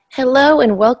Hello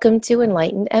and welcome to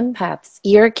Enlightened Empaths,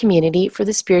 your community for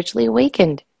the spiritually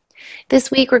awakened.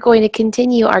 This week we're going to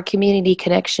continue our community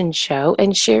connection show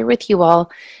and share with you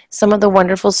all some of the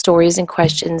wonderful stories and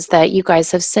questions that you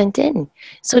guys have sent in.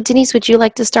 So Denise, would you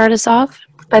like to start us off?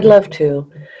 I'd love to.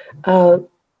 Uh,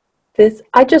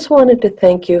 I just wanted to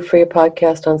thank you for your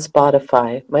podcast on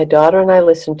Spotify. My daughter and I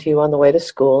listen to you on the way to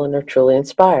school and are truly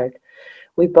inspired.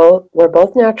 We're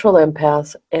both natural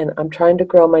empaths, and I'm trying to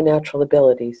grow my natural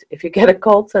abilities. If you get a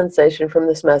cold sensation from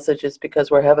this message, it's because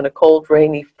we're having a cold,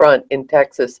 rainy front in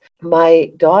Texas.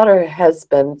 My daughter has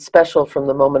been special from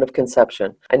the moment of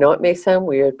conception. I know it may sound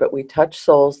weird, but we touched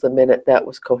souls the minute that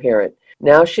was coherent.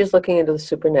 Now she's looking into the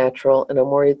supernatural, and I'm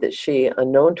worried that she,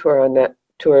 unknown to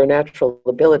her natural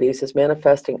abilities, is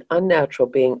manifesting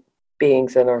unnatural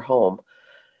beings in our home.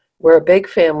 We're a big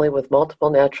family with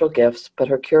multiple natural gifts, but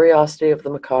her curiosity of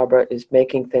the macabre is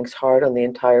making things hard on the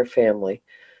entire family.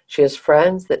 She has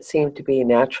friends that seem to be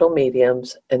natural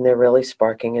mediums, and they're really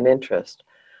sparking an interest.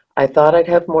 I thought I'd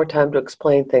have more time to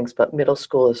explain things, but middle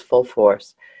school is full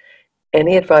force.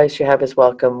 Any advice you have is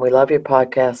welcome. We love your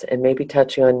podcast, and maybe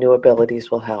touching on new abilities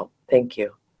will help. Thank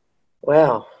you.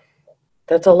 Wow,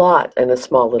 that's a lot in a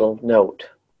small little note.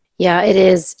 Yeah, it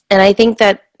is. And I think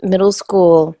that middle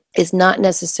school is not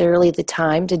necessarily the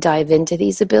time to dive into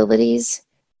these abilities.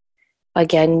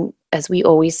 Again, as we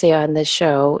always say on this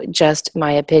show, just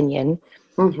my opinion.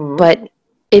 Mm-hmm. But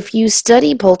if you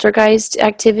study poltergeist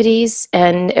activities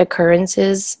and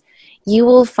occurrences, you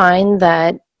will find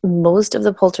that most of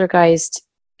the poltergeist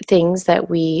things that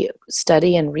we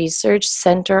study and research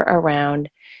center around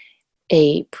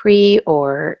a pre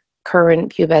or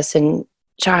current pubescent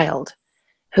child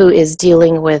who is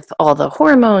dealing with all the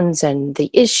hormones and the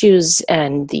issues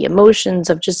and the emotions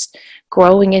of just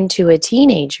growing into a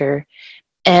teenager.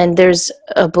 And there's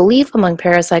a belief among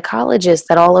parapsychologists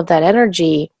that all of that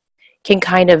energy can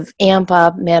kind of amp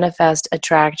up, manifest,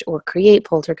 attract, or create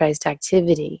poltergeist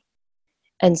activity.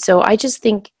 And so I just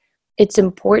think it's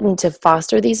important to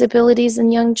foster these abilities in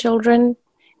young children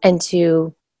and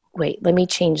to, let me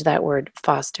change that word,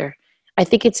 foster. I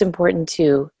think it's important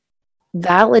to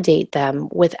validate them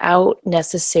without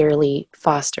necessarily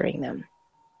fostering them.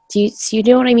 So you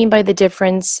know what I mean by the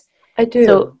difference? I So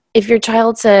do. if your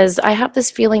child says, I have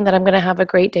this feeling that I'm going to have a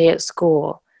great day at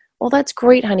school, well, that's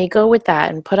great, honey. Go with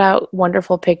that and put out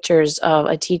wonderful pictures of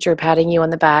a teacher patting you on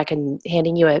the back and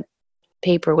handing you a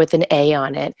paper with an A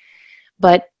on it.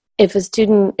 But if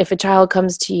a child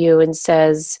comes to you and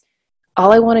says,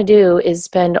 all I want to do is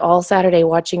spend all Saturday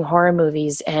watching horror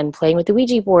movies and playing with the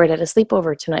Ouija board at a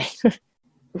sleepover tonight,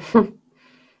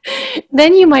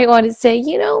 then you might want to say,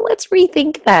 let's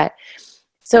rethink that.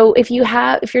 So if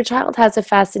your child has a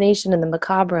fascination in the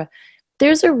macabre,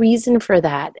 there's a reason for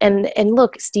that. And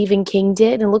look, Stephen King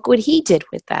did, and look what he did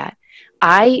with that.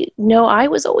 I know I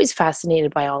was always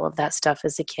fascinated by all of that stuff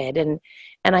as a kid, and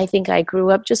I think I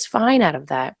grew up just fine out of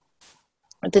that.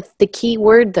 The key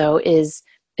word though is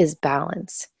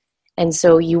balance. And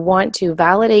so you want to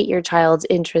validate your child's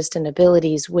interest and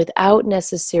abilities without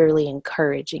necessarily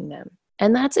encouraging them.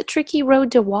 And that's a tricky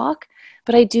road to walk,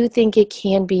 but I do think it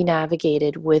can be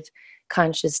navigated with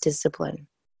conscious discipline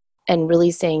and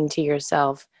really saying to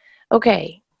yourself,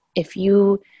 okay, if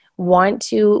you want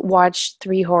to watch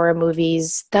 3 horror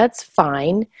movies, that's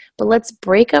fine, but let's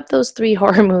break up those 3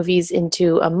 horror movies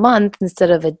into a month instead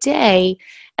of a day,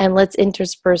 and let's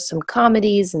intersperse some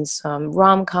comedies and some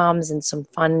rom-coms and some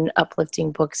fun,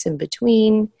 uplifting books in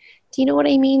between. Do you know what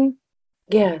I mean?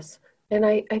 Yes. And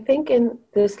I think in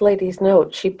this lady's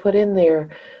note, she put in there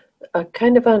a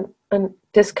kind of an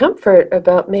discomfort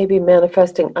about maybe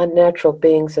manifesting unnatural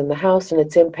beings in the house and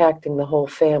it's impacting the whole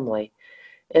family.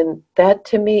 And that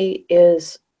to me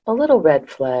is a little red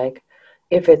flag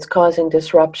if it's causing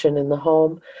disruption in the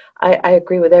home. I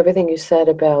agree with everything you said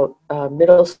about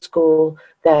middle school,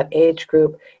 that age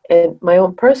group. And my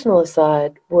own personal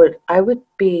aside, I would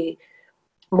be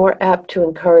more apt to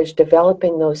encourage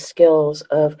developing those skills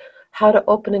of how to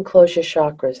open and close your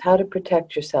chakras, how to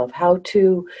protect yourself, how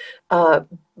to uh,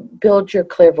 build your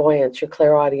clairvoyance, your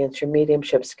clairaudience, your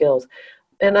mediumship skills.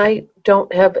 And I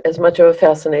don't have as much of a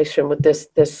fascination with this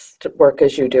work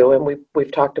as you do, and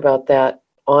we've talked about that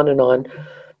on and on.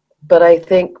 But I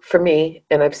think for me,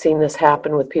 and I've seen this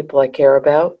happen with people I care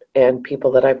about and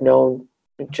people that I've known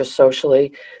just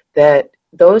socially, that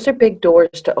those are big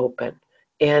doors to open.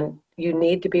 And you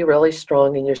need to be really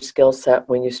strong in your skill set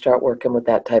when you start working with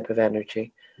that type of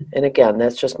energy. And again,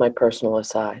 that's just my personal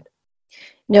aside.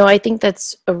 No, I think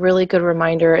that's a really good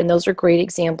reminder, and those are great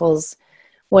examples.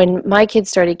 When my kids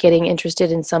started getting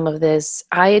interested in some of this,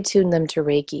 I attuned them to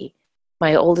Reiki.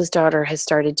 My oldest daughter has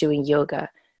started doing yoga.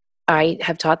 I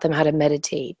have taught them how to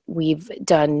meditate. We've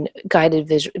done guided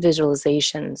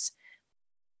visualizations.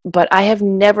 But I have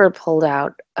never pulled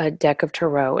out a deck of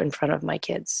tarot in front of my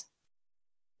kids.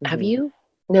 Have you?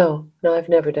 No, I've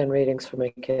never done readings for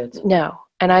my kids. No.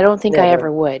 And I don't think I Never.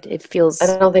 ever would. It I feels,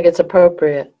 don't think it's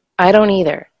appropriate. I don't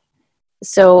either.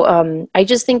 So I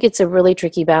just think it's a really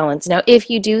tricky balance. Now, if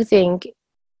you do think,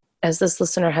 as this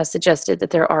listener has suggested, that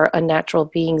there are unnatural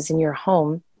beings in your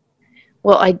home,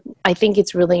 well, I think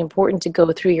it's really important to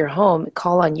go through your home,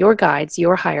 call on your guides,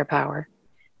 your higher power,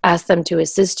 ask them to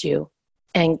assist you,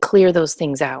 and clear those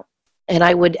things out. And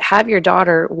I would have your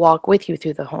daughter walk with you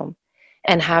through the home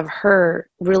and have her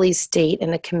really state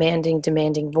in a commanding,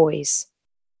 demanding voice,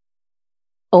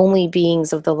 only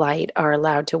beings of the light are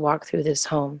allowed to walk through this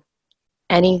home.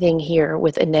 Anything here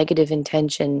with a negative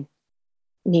intention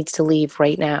needs to leave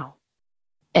right now.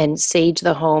 And sage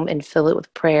the home and fill it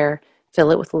with prayer,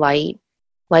 fill it with light,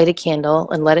 light a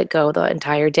candle, and let it go the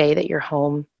entire day that you're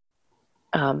home.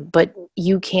 But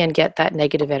you can get that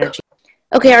negative energy.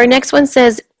 Okay, our next one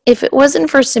says, if it wasn't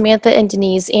for Samantha and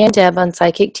Denise and Deb on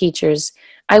Psychic Teachers,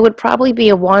 I would probably be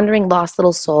a wandering, lost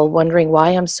little soul wondering why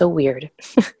I'm so weird.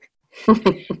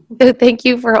 Thank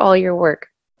you for all your work.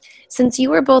 Since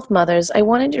you are both mothers, I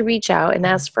wanted to reach out and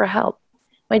ask for help.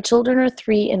 My children are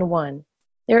 3 and 1.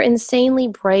 They're insanely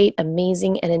bright,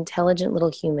 amazing, and intelligent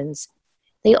little humans.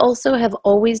 They also have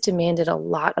always demanded a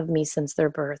lot of me since their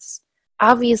births.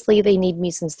 Obviously, they need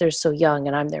me since they're so young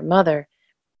and I'm their mother.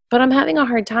 But I'm having a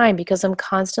hard time because I'm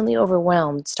constantly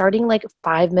overwhelmed, starting like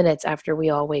 5 minutes after we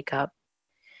all wake up.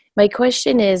 My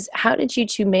question is, how did you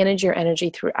two manage your energy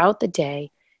throughout the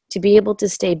day to be able to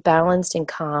stay balanced and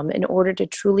calm in order to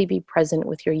truly be present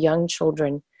with your young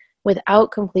children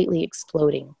without completely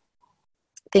exploding?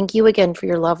 Thank you again for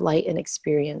your love, light, and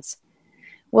experience.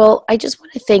 Well, I just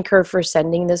want to thank her for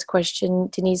sending this question,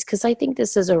 Denise, because I think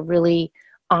this is a really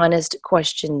honest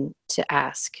question to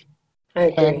ask. I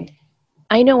agree. And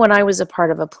I know when I was a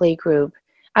part of a play group,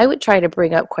 I would try to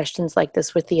bring up questions like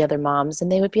this with the other moms, and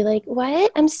they would be like,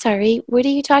 what? I'm sorry, what are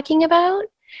you talking about?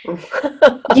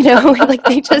 Like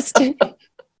they just,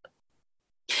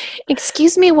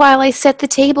 excuse me while I set the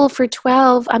table for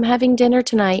 12, I'm having dinner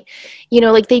tonight.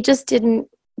 Like they just didn't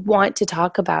want to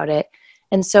talk about it.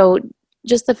 And so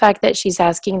just the fact that she's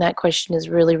asking that question is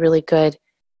really, really good.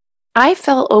 I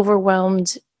felt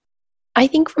overwhelmed, I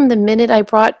think, from the minute I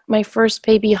brought my first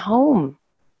baby home.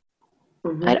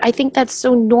 Mm-hmm. I think that's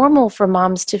so normal for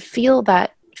moms to feel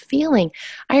that feeling.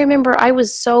 I remember I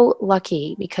was so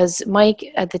lucky because Mike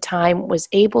at the time was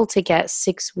able to get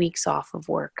 6 weeks off of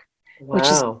work, which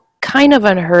is kind of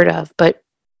unheard of, but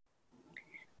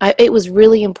it was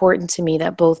really important to me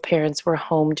that both parents were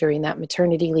home during that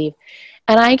maternity leave.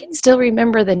 And I can still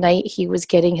remember the night he was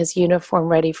getting his uniform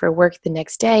ready for work the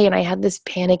next day, and I had this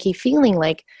panicky feeling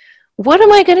like, what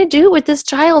am I going to do with this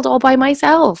child all by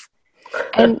myself?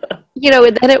 And,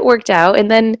 and then it worked out. And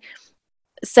then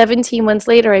 17 months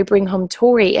later, I bring home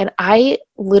Tori, and I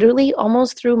literally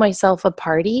almost threw myself a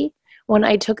party when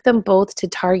I took them both to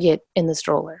Target in the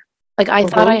stroller. Like I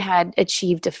thought I had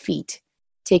achieved a feat,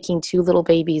 taking 2 little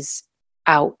babies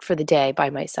out for the day by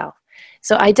myself.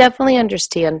 So I definitely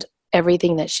understand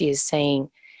everything that she is saying.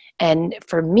 And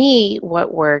for me,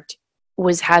 what worked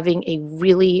was having a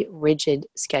really rigid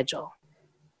schedule.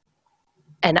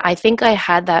 And I think I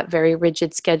had that very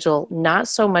rigid schedule, not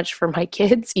so much for my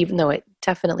kids, even though it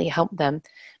definitely helped them,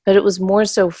 but it was more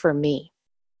so for me.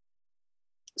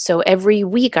 So every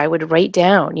week I would write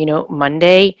down,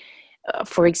 Monday,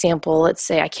 for example, let's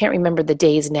say, I can't remember the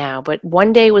days now, but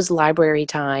one day was library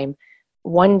time.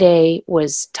 One day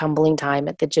was tumbling time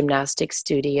at the gymnastics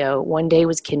studio. One day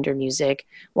was kinder music.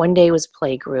 One day was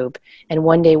play group. And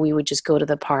one day we would just go to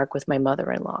the park with my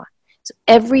mother-in-law. So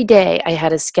every day I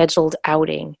had a scheduled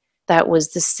outing that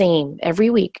was the same every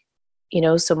week.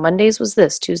 So Mondays was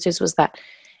this, Tuesdays was that.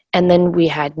 And then we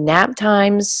had nap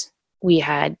times.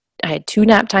 I had 2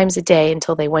 nap times a day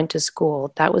until they went to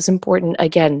school. That was important,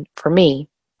 again, for me.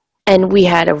 And we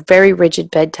had a very rigid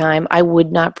bedtime. I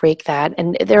would not break that.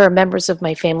 And there are members of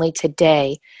my family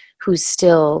today who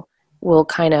still will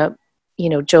kind of,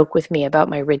 joke with me about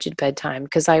my rigid bedtime,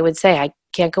 because I would say I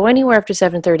can't go anywhere after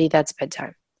 7:30. That's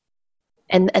bedtime.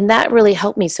 And that really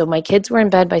helped me. So my kids were in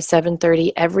bed by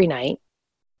 7:30 every night,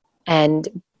 and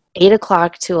 8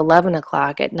 o'clock to 11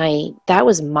 o'clock at night, that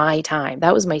was my time.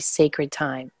 That was my sacred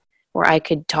time, where I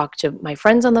could talk to my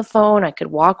friends on the phone. I could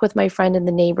walk with my friend in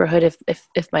the neighborhood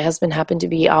if my husband happened to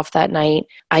be off that night.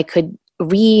 I could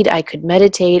read, I could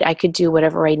meditate, I could do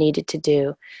whatever I needed to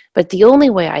do. But the only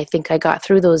way I think I got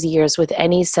through those years with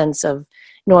any sense of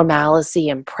normalcy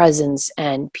and presence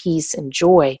and peace and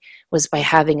joy was by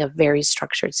having a very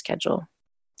structured schedule.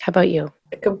 How about you?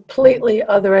 Completely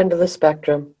other end of the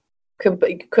spectrum.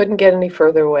 Couldn't get any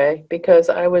further away because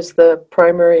I was the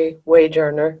primary wage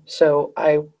earner. So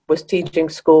I was teaching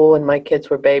school and my kids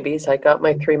were babies. I got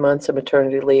my 3 months of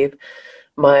maternity leave.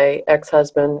 My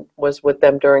ex-husband was with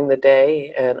them during the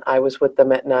day and I was with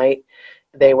them at night.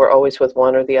 They were always with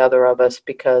one or the other of us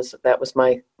because that was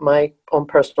my own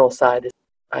personal side.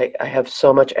 I have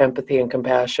so much empathy and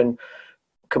compassion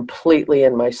completely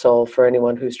in my soul for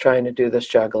anyone who's trying to do this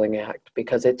juggling act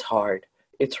because it's hard.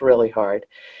 It's really hard.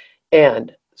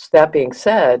 And that being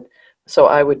said, so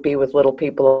I would be with little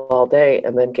people all day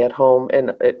and then get home,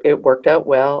 and it worked out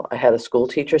well. I had a school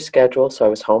teacher schedule, so I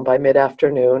was home by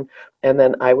mid-afternoon, and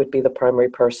then I would be the primary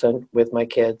person with my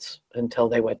kids until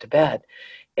they went to bed.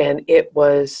 And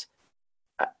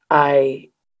I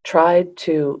tried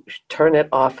to turn it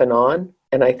off and on,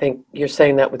 and I think you're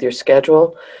saying that with your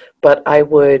schedule, but I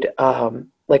would,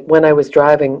 like when I was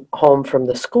driving home from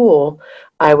the school,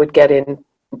 I would get in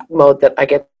mode that I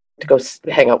get to go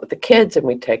hang out with the kids and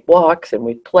we'd take walks and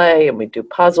we'd play and we'd do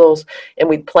puzzles and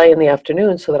we'd play in the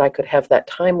afternoon so that I could have that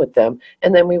time with them.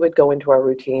 And then we would go into our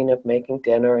routine of making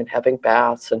dinner and having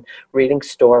baths and reading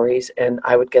stories, and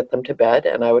I would get them to bed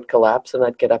and I would collapse and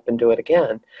I'd get up and do it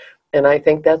again. And I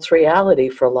think that's reality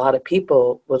for a lot of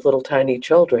people with little tiny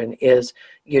children is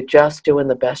you're just doing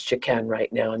the best you can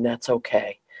right now, and that's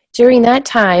okay. During that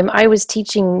time, I was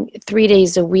teaching 3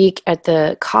 days a week at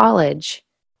the college.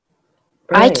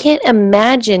 I Right. can't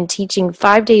imagine teaching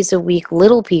 5 days a week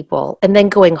little people and then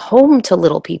going home to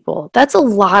little people. That's a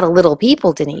lot of little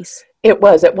people, Denise. It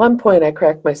was. At one point, I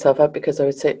cracked myself up because I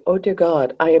would say, oh, dear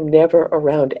God, I am never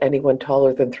around anyone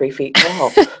taller than 3 feet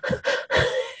tall.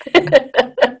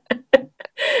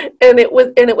 And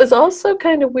it was also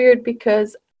kind of weird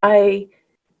because I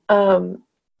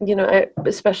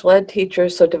special ed teacher,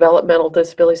 so developmental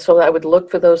disability. So I would look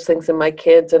for those things in my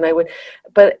kids, and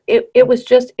but it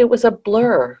was a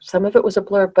blur. Some of it was a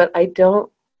blur, but I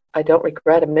don't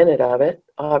regret a minute of it.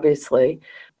 Obviously,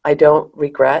 I don't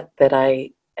regret that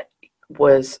I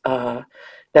was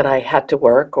that I had to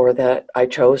work or that I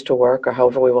chose to work or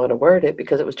however we want to word it,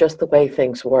 because it was just the way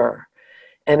things were.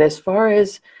 And as far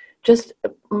as just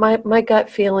my gut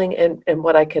feeling and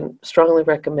what I can strongly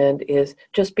recommend is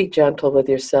just be gentle with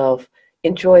yourself.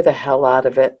 Enjoy the hell out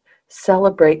of it.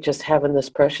 Celebrate just having this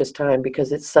precious time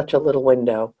because it's such a little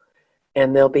window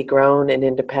and they'll be grown and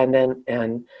independent.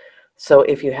 And so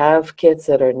if you have kids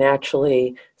that are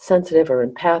naturally sensitive or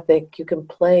empathic, you can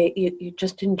play, you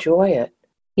just enjoy it.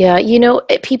 Yeah,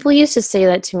 people used to say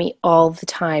that to me all the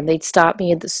time. They'd stop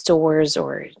me at the stores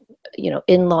or,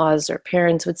 in-laws or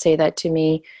parents would say that to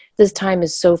me. This time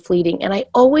is so fleeting. And I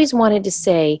always wanted to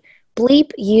say,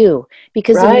 bleep you,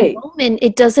 because in the Right. moment,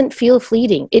 it doesn't feel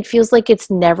fleeting. It feels like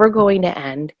it's never going to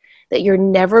end, that you're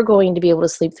never going to be able to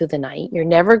sleep through the night. You're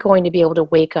never going to be able to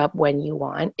wake up when you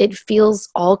want. It feels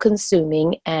all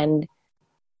consuming and,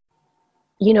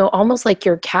 almost like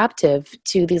you're captive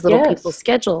to these little people's Yes.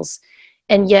 schedules.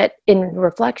 And yet, in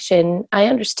reflection, I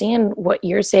understand what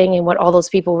you're saying and what all those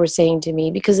people were saying to me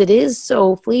because it is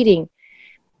so fleeting.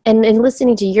 And in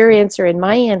listening to your answer and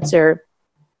my answer,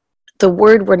 the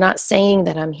word we're not saying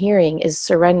that I'm hearing is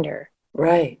surrender.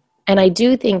 Right. And I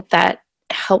do think that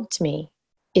helped me,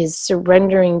 is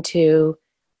surrendering to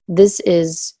this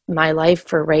is my life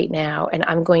for right now, and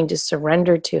I'm going to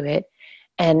surrender to it.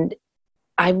 And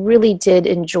I really did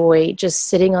enjoy just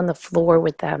sitting on the floor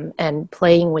with them and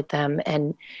playing with them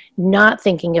and not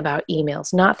thinking about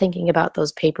emails, not thinking about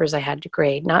those papers I had to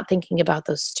grade, not thinking about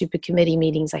those stupid committee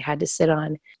meetings I had to sit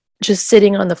on, just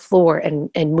sitting on the floor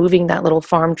and moving that little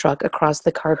farm truck across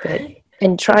the carpet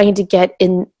and trying to get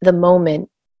in the moment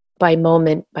by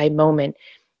moment by moment.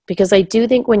 Because I do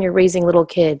think when you're raising little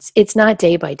kids, it's not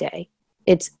day by day,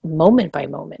 it's moment by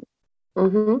moment.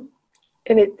 Mm-hmm.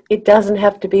 And it doesn't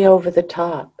have to be over the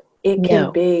top. It can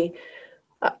No. be,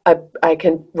 I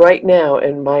can, right now,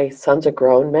 and my sons are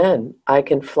grown men, I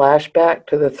can flash back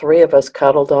to the three of us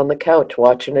cuddled on the couch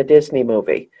watching a Disney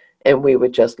movie. And we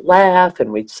would just laugh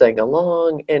and we'd sing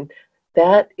along. And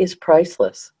that is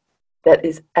priceless. That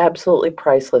is absolutely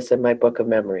priceless in my book of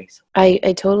memories. I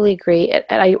totally agree.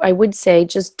 And I would say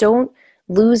just don't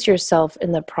lose yourself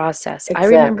in the process. I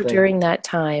remember Exactly. during that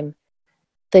time,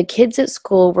 the kids at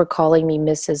school were calling me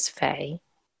Mrs. Fay,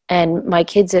 and my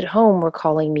kids at home were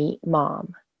calling me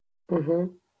Mom. Mm-hmm.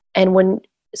 And when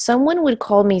someone would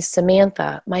call me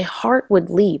Samantha, my heart would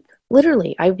leap.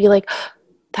 Literally, I'd be like,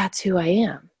 that's who I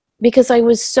am. Because I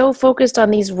was so focused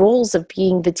on these roles of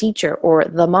being the teacher or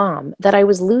the mom that I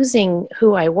was losing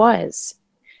who I was.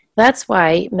 That's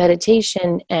why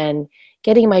meditation and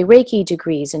getting my Reiki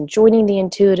degrees and joining the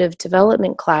intuitive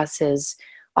development classes,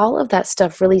 all of that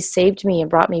stuff really saved me and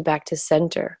brought me back to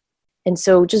center. And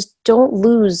so just don't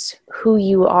lose who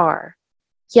you are.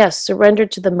 Yes, surrender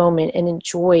to the moment and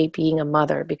enjoy being a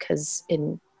mother, because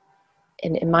in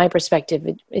my perspective,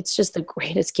 it's just the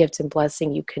greatest gift and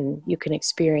blessing you can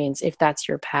experience if that's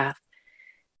your path.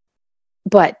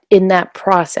 But in that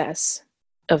process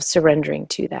of surrendering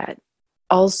to that,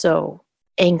 also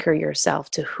anchor yourself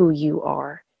to who you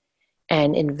are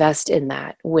and invest in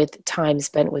that with time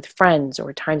spent with friends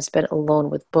or time spent alone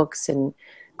with books and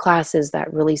classes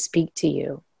that really speak to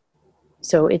you.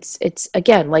 So it's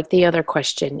again, like the other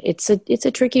question, it's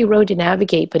a tricky road to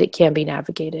navigate, but it can be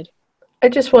navigated. I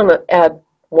just want to add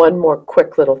one more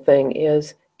quick little thing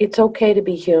is it's okay to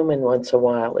be human once in a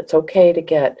while. It's okay to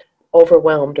get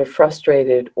overwhelmed or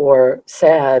frustrated or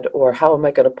sad or how am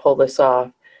I going to pull this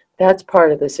off? That's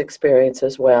part of this experience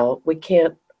as well. We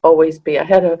can't always be. I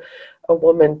had a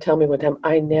woman tell me one time,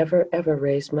 I never ever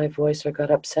raised my voice or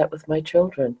got upset with my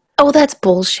children. Oh, that's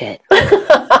bullshit.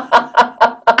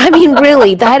 I mean,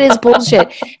 really, that is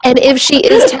bullshit. And if she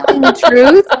is telling the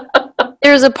truth,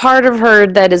 there's a part of her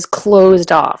that is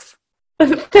closed off.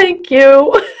 Thank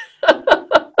you.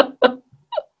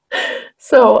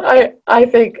 So I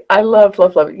think I love.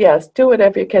 Yes, do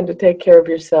whatever you can to take care of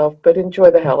yourself, but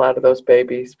enjoy the hell out of those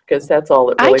babies because that's all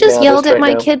that I really just matters yelled at right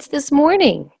my now. kids this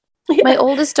morning. My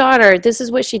oldest daughter, this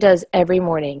is what she does every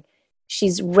morning.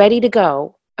 She's ready to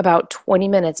go about 20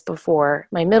 minutes before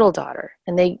my middle daughter,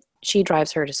 and she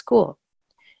drives her to school.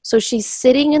 So she's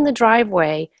sitting in the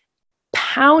driveway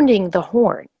pounding the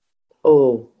horn.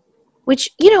 Oh.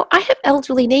 Which, I have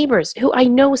elderly neighbors who I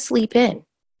know sleep in.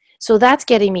 So that's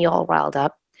getting me all riled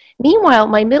up. Meanwhile,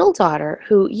 my middle daughter,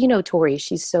 who, Tori,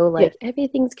 she's so like, Yeah.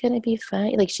 everything's going to be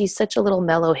fine. Like, she's such a little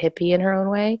mellow hippie in her own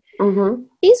way. Mm-hmm.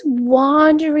 She's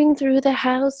wandering through the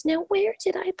house. Now, where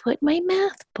did I put my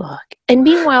math book? And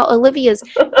meanwhile, Olivia's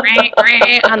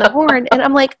on the horn. And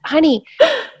I'm like, honey,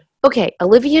 okay,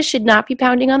 Olivia should not be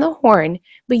pounding on the horn,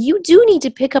 but you do need to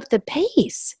pick up the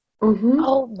pace. Mm-hmm.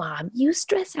 Oh, Mom, you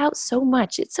stress out so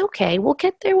much. It's okay. We'll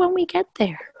get there when we get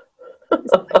there.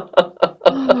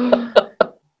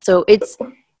 So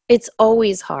it's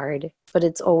always hard, but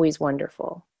it's always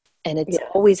wonderful. And it's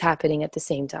always happening at the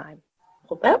same time.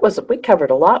 Well, we covered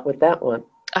a lot with that one.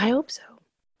 I hope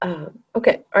so.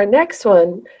 Okay, our next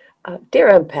one,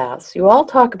 dear empaths, you all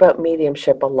talk about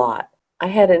mediumship a lot. I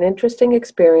had an interesting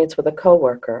experience with a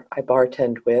coworker I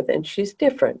bartend with, and she's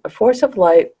different, a force of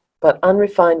light, but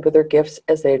unrefined with her gifts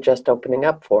as they are just opening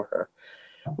up for her.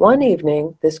 One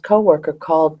evening, this coworker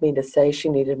called me to say she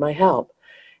needed my help.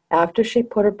 After she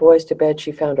put her boys to bed,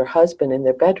 she found her husband in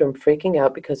their bedroom freaking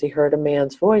out because he heard a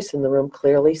man's voice in the room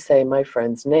clearly say my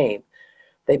friend's name.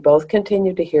 They both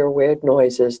continued to hear weird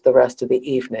noises the rest of the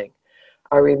evening.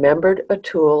 I remembered a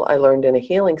tool I learned in a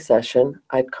healing session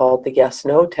I'd called the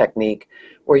yes-no technique,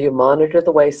 where you monitor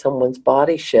the way someone's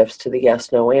body shifts to the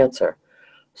yes-no answer.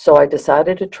 So I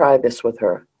decided to try this with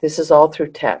her. This is all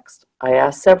through text. I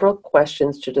asked several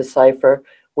questions to decipher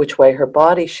which way her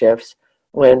body shifts.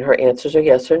 When her answers are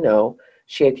yes or no,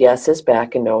 she had yeses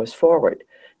back and no's forward.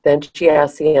 Then she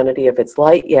asked the entity if it's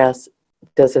light, yes.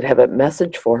 Does it have a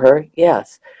message for her?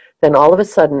 Yes. Then all of a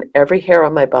sudden, every hair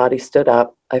on my body stood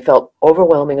up. I felt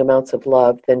overwhelming amounts of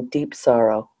love, then deep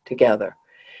sorrow together.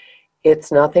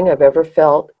 It's nothing I've ever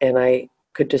felt, and I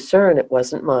could discern it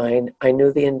wasn't mine. I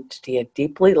knew the entity had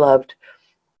deeply loved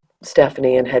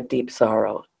Stephanie and had deep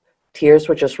sorrow. Tears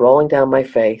were just rolling down my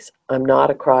face. I'm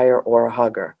not a crier or a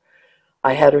hugger.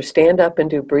 I had her stand up and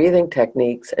do breathing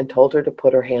techniques and told her to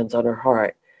put her hands on her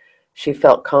heart. She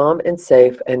felt calm and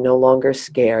safe and no longer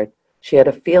scared. She had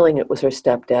a feeling it was her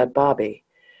stepdad, Bobby.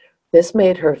 This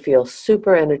made her feel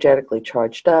super energetically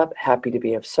charged up, happy to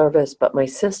be of service, but my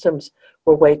systems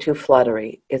were way too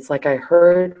fluttery. It's like I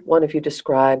heard one of you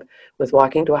describe with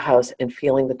walking to a house and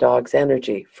feeling the dog's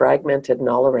energy, fragmented and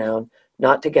all around,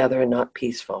 not together and not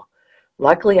peaceful.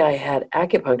 Luckily, I had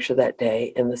acupuncture that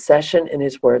day, and the session and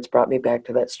his words brought me back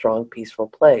to that strong, peaceful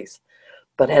place.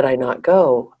 But had I not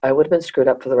go, I would have been screwed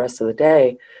up for the rest of the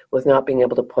day with not being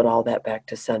able to put all that back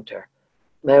to center.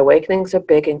 My awakenings are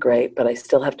big and great, but I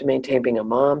still have to maintain being a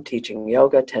mom, teaching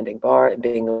yoga, tending bar, and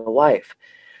being a wife.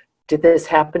 Did this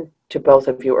happen to both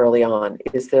of you early on?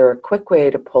 Is there a quick way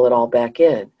to pull it all back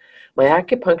in? My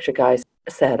acupuncture guy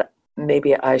said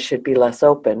maybe I should be less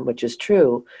open, which is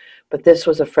true, but this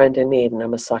was a friend in need, and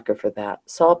I'm a sucker for that.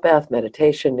 Salt bath,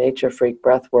 meditation, nature freak,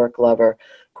 breath work, lover,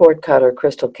 cord cutter,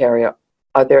 crystal carrier.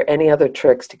 Are there any other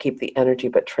tricks to keep the energy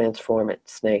but transform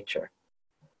its nature?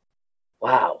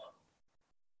 Wow.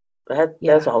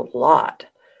 That's a lot.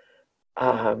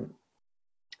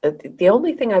 The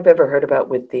only thing I've ever heard about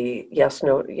with the yes,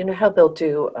 no, you know how they'll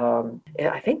do,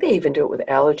 I think they even do it with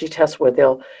allergy tests where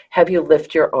they'll have you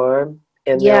lift your arm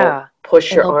and they'll Yeah.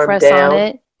 push And your they'll arm press on down.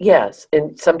 it. Yes,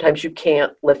 and sometimes you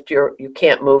can't move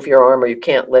your arm or you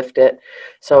can't lift it.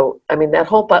 So, I mean, that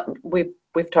whole button,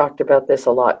 we've talked about this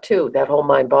a lot too. That whole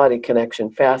mind-body connection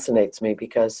fascinates me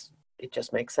because it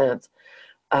just makes sense.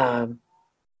 Um,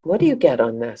 what do you get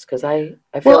on this? Because I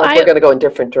feel Well, like we're going to go in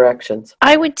different directions.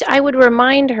 I would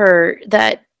remind her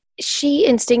that she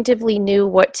instinctively knew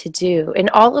what to do,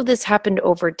 and all of this happened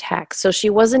over text. So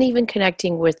she wasn't even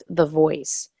connecting with the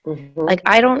voice. Like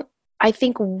Hmm. I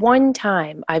think one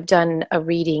time I've done a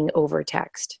reading over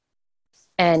text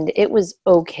and it was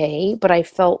okay, but I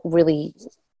felt really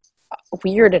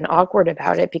weird and awkward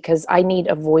about it because I need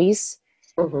a voice,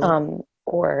 Hmm.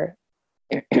 or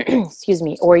excuse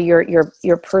me, or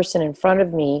your person in front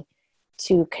of me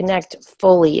to connect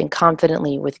fully and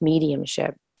confidently with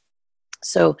mediumship.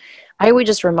 So I would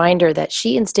just remind her that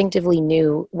she instinctively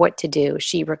knew what to do.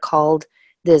 She recalled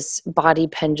this body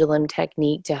pendulum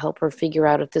technique to help her figure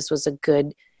out if this was a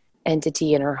good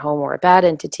entity in her home or a bad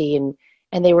entity,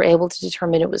 and they were able to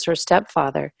determine it was her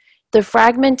stepfather. The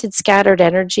fragmented scattered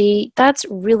energy, that's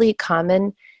really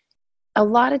common. A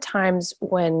lot of times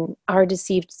when our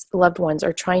deceased loved ones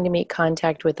are trying to make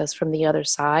contact with us from the other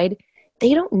side,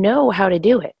 they don't know how to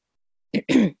do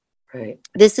it. Right.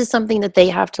 This is something that they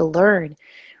have to learn.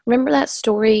 Remember that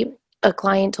story a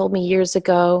client told me years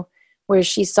ago where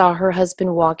she saw her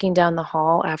husband walking down the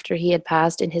hall after he had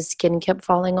passed and his skin kept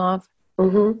falling off?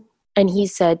 Hmm. And he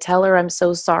said, "Tell her I'm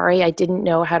so sorry. I didn't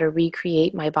know how to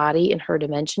recreate my body in her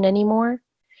dimension anymore."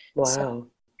 So Wow.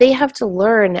 they have to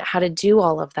learn how to do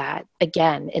all of that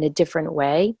again in a different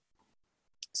way.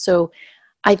 So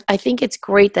I think it's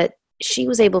great that she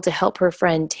was able to help her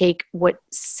friend take what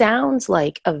sounds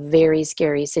like a very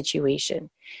scary situation.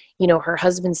 You know, her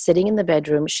husband's sitting in the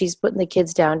bedroom, she's putting the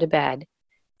kids down to bed,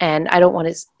 and I don't want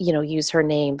to, use her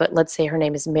name, but let's say her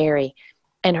name is Mary,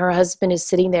 and her husband is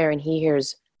sitting there and he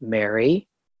hears, "Mary?"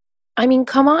 I mean,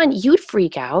 come on, you'd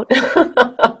freak out,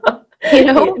 you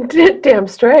know? Damn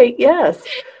straight, yes.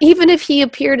 Even if he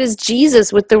appeared as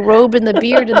Jesus with the robe and the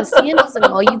beard and the sandals and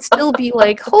all, you'd still be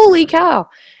like, "Holy cow."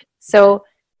 So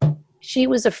she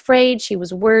was afraid, she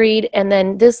was worried, and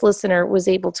then this listener was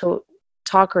able to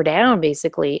talk her down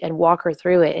basically and walk her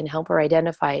through it and help her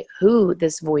identify who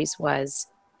this voice was.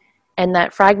 And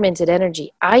that fragmented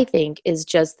energy, I think, is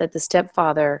just that the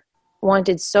stepfather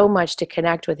wanted so much to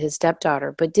connect with his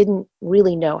stepdaughter, but didn't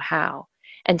really know how.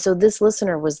 And so this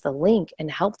listener was the link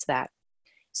and helped that.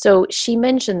 So she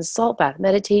mentions salt bath,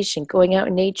 meditation, going out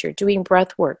in nature, doing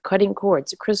breath work, cutting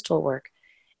cords, crystal work.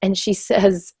 And she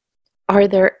says, "Are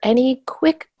there any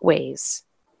quick ways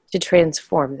to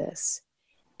transform this?"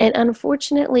 And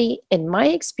unfortunately, in my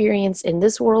experience in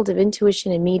this world of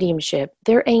intuition and mediumship,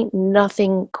 there ain't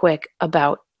nothing quick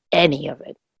about any of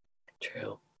it.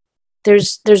 True.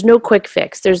 There's no quick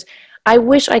fix. I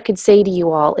wish I could say to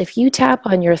you all, if you tap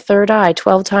on your third eye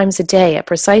 12 times a day at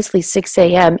precisely 6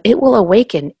 a.m., it will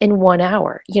awaken in 1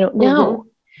 hour. Hmm. No,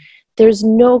 there's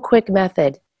no quick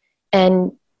method.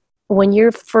 And when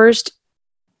you're first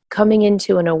coming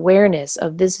into an awareness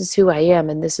of this is who I am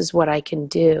and this is what I can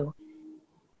do,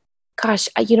 gosh,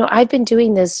 I've been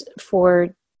doing this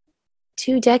for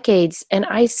 2 decades and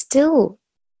I still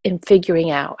am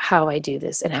figuring out how I do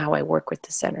this and how I work with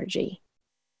this energy.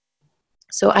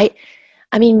 So I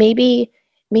mean, maybe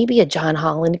a John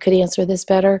Holland could answer this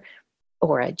better,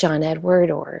 or a John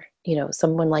Edward, or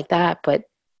someone like that. But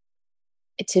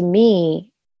to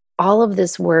me, all of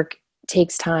this work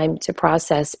takes time to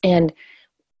process. And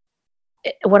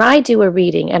when I do a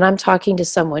reading and I'm talking to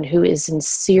someone who is in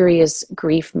serious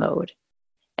grief mode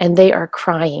and they are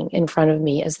crying in front of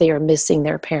me as they are missing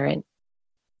their parent,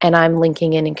 and I'm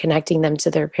linking in and connecting them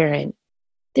to their parent,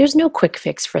 there's no quick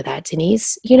fix for that,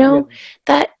 Denise. Really.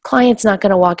 That client's not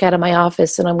going to walk out of my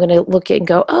office and I'm going to look at it and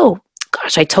go, "Oh,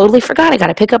 gosh, I totally forgot. I got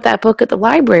to pick up that book at the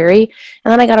library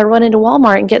and then I got to run into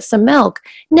Walmart and get some milk."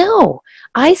 No,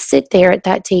 I sit there at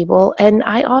that table and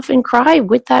I often cry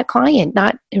with that client,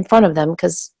 not in front of them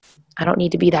because I don't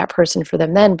need to be that person for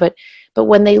them then, but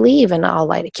when they leave, and I'll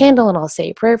light a candle and I'll say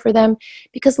a prayer for them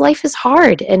because life is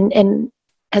hard, and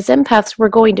as empaths we're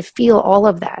going to feel all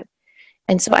of that.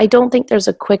 And so I don't think there's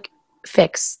a quick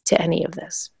fix to any of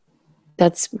this.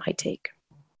 That's my take.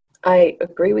 I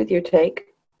agree with your take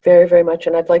very, very much.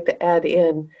 And I'd like to add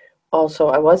in also,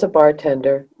 I was a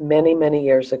bartender many, many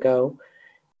years ago,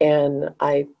 and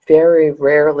I very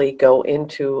rarely go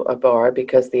into a bar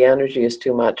because the energy is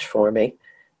too much for me.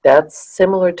 That's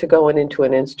similar to going into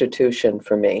an institution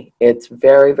for me. It's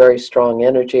very, very strong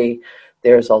energy.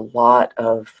 there's a lot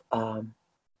of,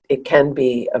 it can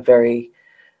be a very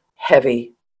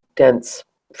heavy, dense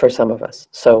for some of us.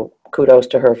 So kudos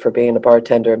to her for being a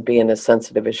bartender and being as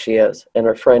sensitive as she is, and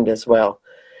her friend as well.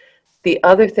 The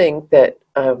other thing that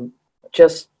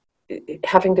just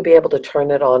having to be able to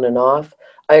turn it on and off,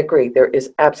 I agree, there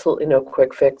is absolutely no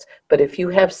quick fix. But if you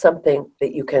have something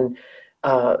that you can,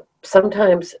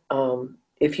 sometimes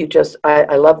if you just,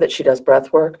 I love that she does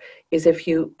breath work, is if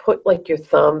you put like your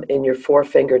thumb and your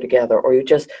forefinger together, or you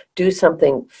just do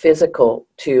something physical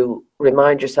to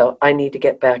remind yourself, I need to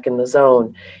get back in the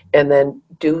zone, and then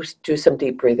do some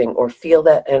deep breathing, or feel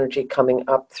that energy coming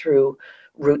up through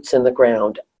roots in the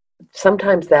ground.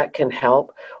 Sometimes that can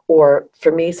help. Or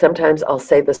for me, sometimes I'll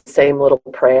say the same little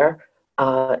prayer.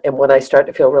 And when I start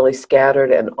to feel really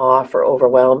scattered and off or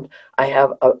overwhelmed, I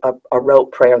have a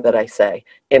rote prayer that I say,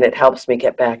 and it helps me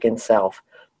get back in self.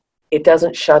 It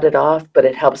doesn't shut it off, but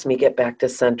it helps me get back to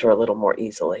center a little more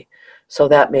easily. So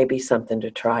that may be something to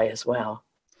try as well.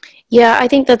 Yeah, I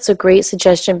think that's a great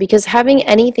suggestion, because having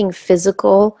anything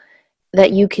physical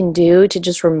that you can do to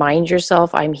just remind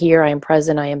yourself, I'm here, I am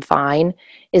present, I am fine,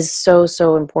 is so,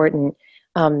 so important.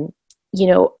 Um, you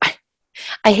know,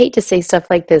 I hate to say stuff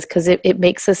like this because it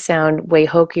makes us sound way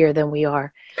hokier than we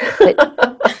are.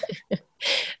 But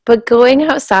but going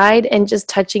outside and just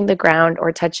touching the ground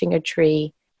or touching a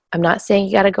tree, I'm not saying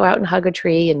you got to go out and hug a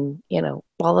tree and,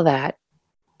 all of that,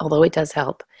 although it does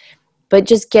help. But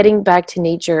just getting back to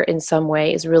nature in some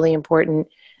way is really important.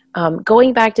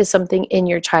 Going back to something in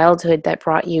your childhood that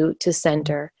brought you to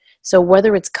center. So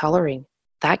whether it's coloring,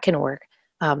 that can work.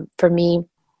 For me,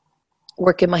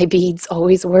 working my beads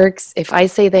always works. If I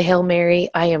say the Hail Mary,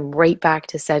 I am right back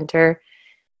to center.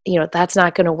 That's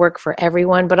not going to work for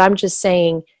everyone, but I'm just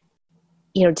saying,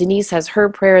 Denise has her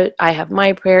prayer, I have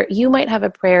my prayer. You might have a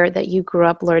prayer that you grew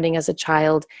up learning as a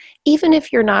child, even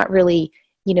if you're not really,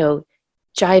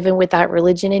 jiving with that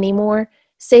religion anymore.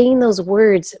 Saying those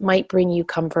words might bring you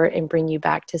comfort and bring you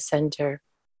back to center.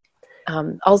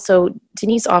 Also,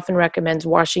 Denise often recommends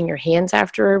washing your hands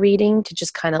after a reading to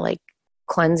just kind of like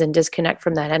cleanse and disconnect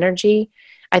from that energy.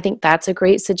 I think that's a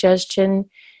great suggestion.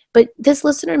 But this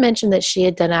listener mentioned that she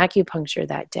had done acupuncture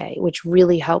that day, which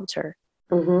really helped her.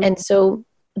 Mm-hmm. And so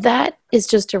that is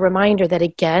just a reminder that,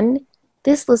 again,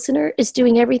 this listener is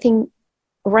doing everything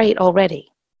right already.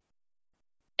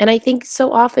 And I think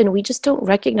so often we just don't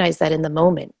recognize that in the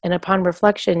moment. And upon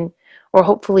reflection, or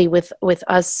hopefully with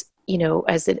us,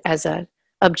 as a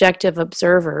objective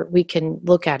observer, we can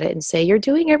look at it and say, you're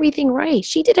doing everything right.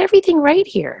 She did everything right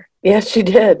here. Yes, she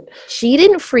did. She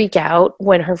didn't freak out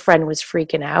when her friend was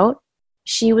freaking out.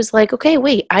 She was like, okay,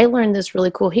 wait, I learned this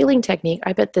really cool healing technique.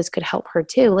 I bet this could help her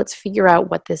too. Let's figure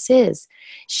out what this is.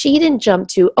 She didn't jump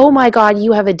to, oh my God,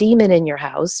 you have a demon in your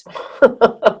house.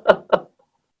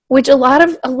 Which a lot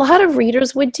of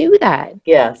readers would do that.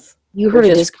 Yes. You heard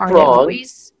a discarnate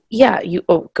voice. Yeah,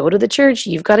 go to the church.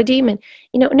 You've got a demon.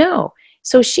 No.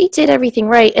 So she did everything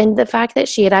right. And the fact that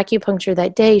she had acupuncture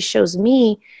that day shows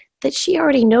me that she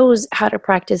already knows how to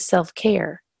practice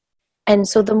self-care. And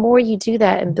so the more you do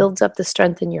that and builds up the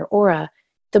strength in your aura,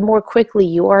 the more quickly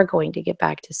you are going to get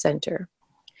back to center.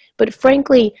 But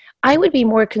frankly, I would be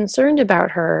more concerned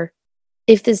about her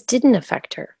if this didn't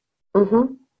affect her.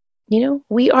 Mm-hmm.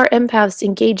 We are empaths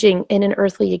engaging in an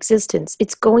earthly existence.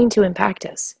 It's going to impact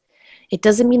us. It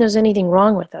doesn't mean there's anything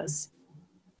wrong with us.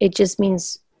 It just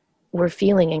means we're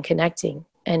feeling and connecting.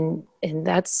 And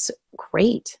that's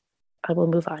great. I will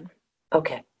move on.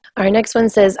 Okay. Our next one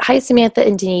says, hi, Samantha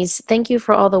and Denise. Thank you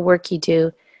for all the work you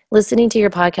do. Listening to your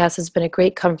podcast has been a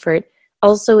great comfort.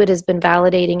 Also, it has been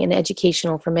validating and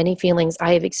educational for many feelings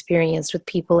I have experienced with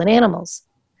people and animals.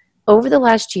 Over the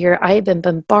last year, I have been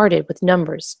bombarded with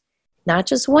numbers. Not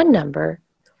just one number,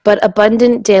 but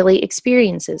abundant daily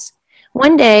experiences.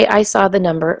 One day, I saw the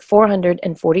number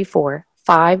 444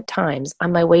 5 times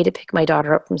on my way to pick my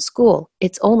daughter up from school.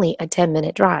 It's only a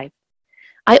 10-minute drive.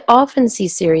 I often see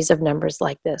series of numbers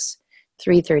like this,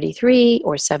 333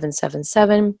 or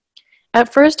 777.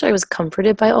 At first, I was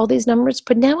comforted by all these numbers,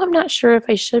 but now I'm not sure if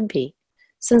I should be.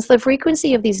 Since the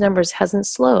frequency of these numbers hasn't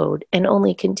slowed and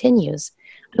only continues,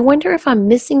 I wonder if I'm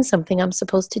missing something I'm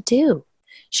supposed to do.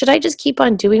 Should I just keep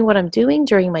on doing what I'm doing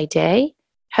during my day?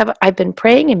 I've been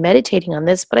praying and meditating on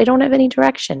this, but I don't have any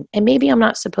direction, and maybe I'm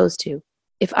not supposed to.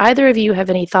 If either of you have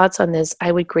any thoughts on this,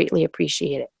 I would greatly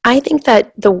appreciate it. I think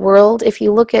that the world, if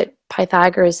you look at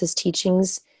Pythagoras'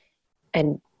 teachings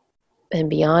and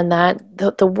beyond that,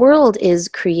 the world is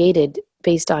created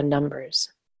based on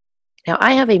numbers. Now,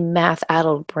 I have a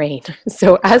math-addled brain,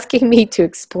 so asking me to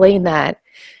explain that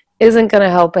isn't going to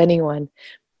help anyone.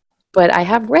 But I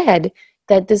have read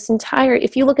that this entire,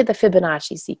 if you look at the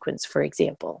Fibonacci sequence, for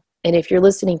example, and if you're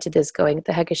listening to this going, what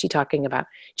the heck is she talking about?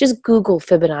 Just Google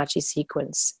Fibonacci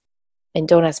sequence. And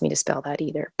don't ask me to spell that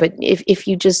either. But if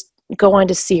you just go on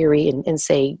to Siri and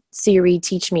say, Siri,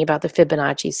 teach me about the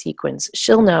Fibonacci sequence,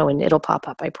 she'll know and it'll pop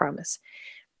up, I promise.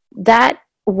 That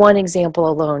one example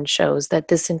alone shows that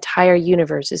this entire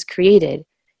universe is created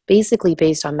basically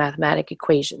based on mathematical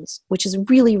equations, which is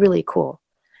really, really cool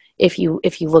if you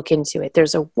look into it.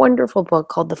 There's a wonderful book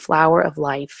called The Flower of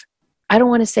Life. I don't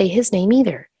want to say his name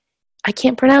either. I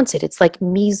can't pronounce it. It's like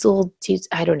Measle,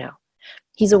 I don't know.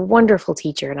 He's a wonderful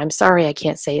teacher, and I'm sorry I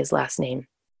can't say his last name.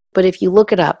 But if you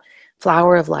look it up,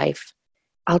 Flower of Life,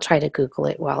 I'll try to Google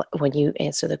it when you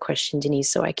answer the question, Denise,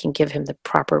 so I can give him the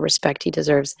proper respect he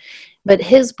deserves. But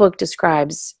his book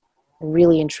describes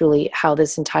really and truly how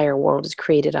this entire world is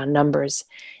created on numbers.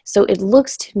 So it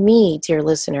looks to me, dear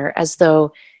listener, as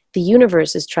though the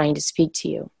universe is trying to speak to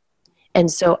you. And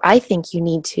so I think you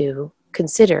need to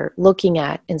consider looking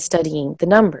at and studying the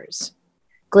numbers.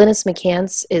 Glynis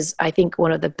McCants is, I think,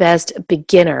 one of the best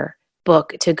beginner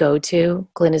book to go to.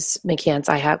 Glynis McCants,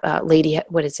 I have Lady,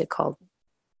 what is it called?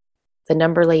 The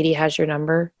Number Lady Has Your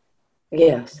Number.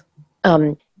 Yes.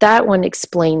 That one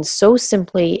explains so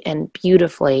simply and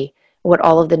beautifully what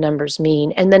all of the numbers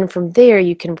mean. And then from there,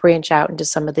 you can branch out into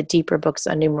some of the deeper books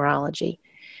on numerology.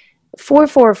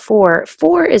 444,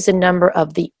 4 is a number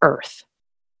of the earth.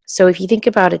 So if you think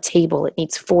about a table, it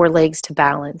needs 4 legs to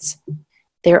balance.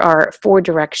 There are 4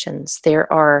 directions.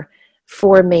 There are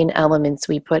 4 main elements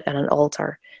we put on an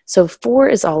altar. So 4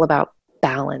 is all about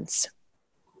balance.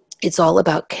 It's all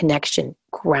about connection,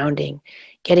 grounding,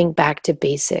 getting back to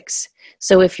basics.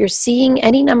 So if you're seeing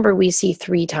any number we see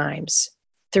 3 times,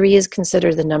 3 is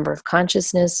considered the number of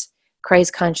consciousness,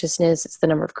 Christ consciousness, it's the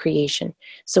number of creation.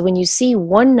 So when you see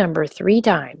one number 3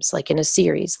 times, like in a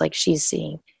series, like she's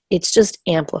seeing, it's just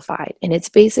amplified. And it's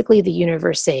basically the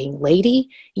universe saying, lady,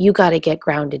 you got to get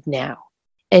grounded now.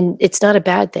 And it's not a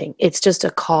bad thing. It's just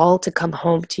a call to come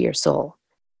home to your soul.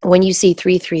 When you see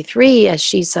 333, as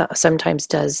she sometimes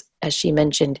does, as she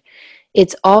mentioned,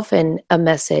 it's often a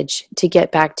message to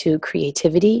get back to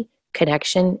creativity,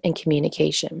 connection, and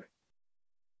communication.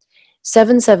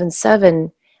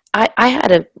 777, I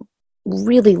had a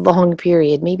really long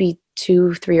period, maybe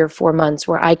 2, 3, or 4 months,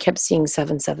 where I kept seeing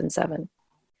 777.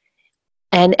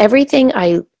 And everything,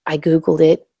 I Googled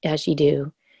it, as you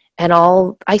do. And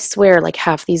I swear, like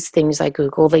half these things I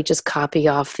Google, they just copy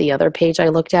off the other page I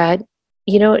looked at,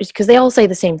 because they all say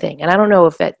the same thing. And I don't know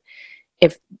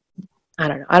I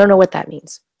don't know. I don't know what that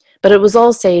means. But it was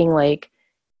all saying like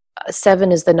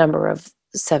 7 is the number of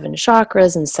 7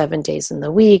 chakras and 7 days in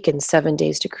the week and 7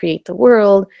 days to create the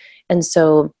world. And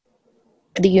so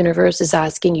the universe is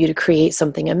asking you to create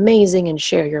something amazing and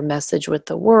share your message with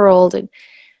the world. And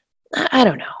I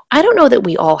don't know. I don't know that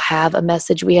we all have a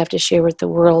message we have to share with the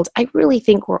world. I really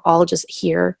think we're all just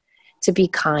here to be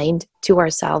kind to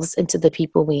ourselves and to the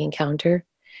people we encounter.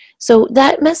 So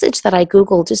that message that I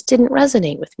Googled just didn't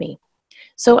resonate with me.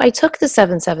 So I took the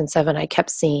 777 I kept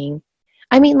seeing.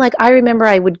 I mean, like, I remember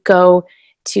I would go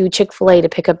to Chick-fil-A to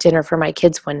pick up dinner for my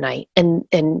kids one night, and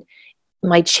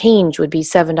my change would be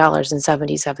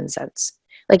 $7.77.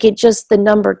 Like, the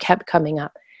number kept coming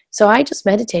up. So I just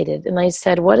meditated and I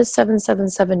said, what does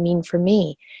 777 mean for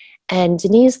me? And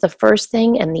Denise, the first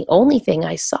thing and the only thing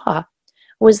I saw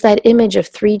was that image of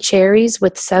 3 cherries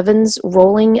with 7s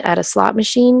rolling at a slot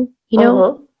machine,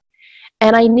 Uh-huh.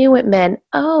 And I knew it meant,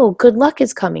 oh, good luck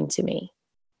is coming to me.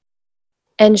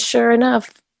 And sure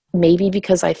enough, maybe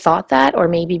because I thought that, or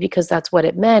maybe because that's what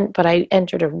it meant, but I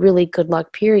entered a really good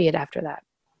luck period after that.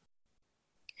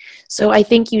 So I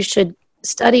think you should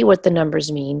study what the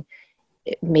numbers mean.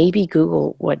 Maybe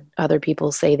Google what other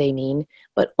people say they mean,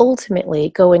 but ultimately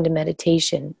go into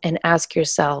meditation and ask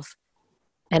yourself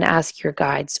and ask your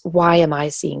guides, why am I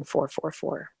seeing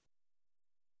 444?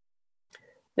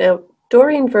 Now,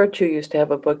 Doreen Virtue used to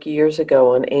have a book years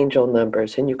ago on angel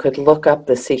numbers, and you could look up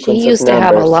the She sequence of used to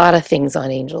have a numbers. lot of things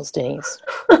on angels, Denise.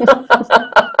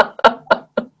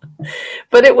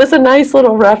 But it was a nice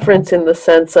little reference in the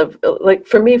sense of, like,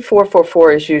 for me,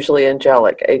 444 is usually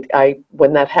angelic.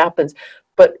 When that happens.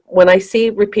 But when I see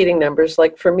repeating numbers,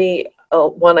 like for me,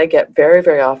 one I get very,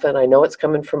 very often, I know it's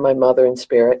coming from my mother in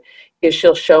spirit, is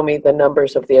she'll show me the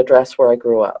numbers of the address where I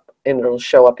grew up. And it'll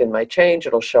show up in my change.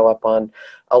 It'll show up on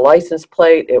a license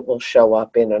plate. It will show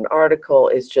up in an article.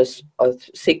 It's just a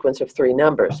sequence of 3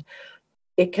 numbers.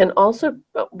 It can also,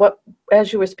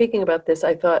 as you were speaking about this,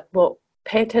 I thought, well,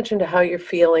 pay attention to how you're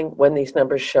feeling when these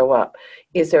numbers show up.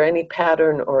 Is there any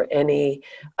pattern or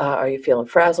are you feeling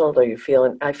frazzled? I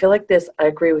feel like this, I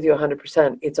agree with you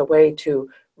 100%. It's a way to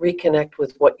reconnect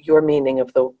with what your meaning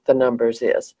of the numbers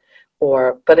is.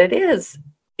 But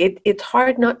it's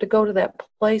hard not to go to that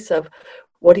place of,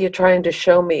 what are you trying to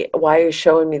show me? Why are you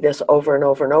showing me this over and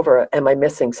over and over? Am I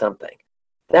missing something?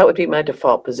 That would be my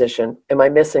default position. Am I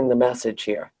missing the message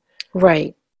here?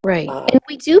 Right, right. And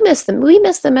we do miss them. We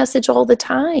miss the message all the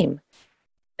time.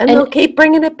 And they'll keep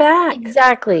bringing it back.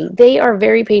 Exactly. They are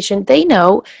very patient. They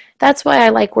know. That's why I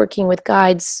like working with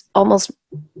guides almost,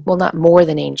 well, not more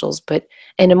than angels, but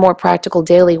in a more practical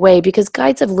daily way, because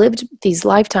guides have lived these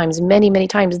lifetimes many, many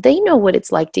times. They know what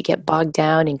it's like to get bogged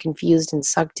down and confused and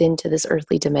sucked into this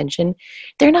earthly dimension.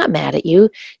 They're not mad at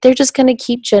you. They're just going to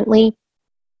keep gently.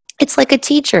 It's like a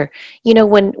teacher.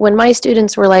 When my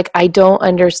students were like, I don't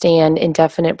understand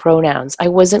indefinite pronouns, I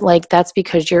wasn't like, that's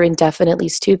because you're indefinitely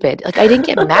stupid. Like, I didn't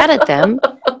get mad at them.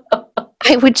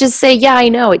 I would just say, yeah, I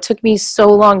know. It took me so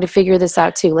long to figure this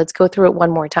out too. Let's go through it one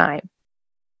more time.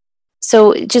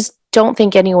 So just don't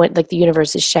think anyone, like the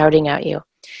universe is shouting at you.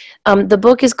 The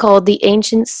book is called The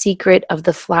Ancient Secret of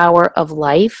the Flower of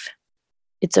Life.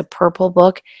 It's a purple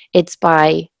book. It's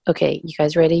by, okay, you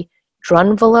guys ready?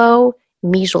 Drunvalo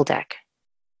Mieseldek.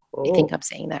 I think I'm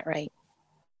saying that right.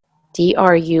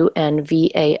 Drunvalo.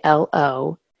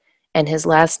 And his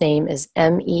last name is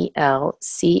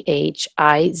Melchizedek.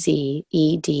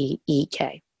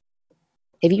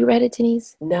 Have you read it,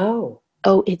 Denise? No.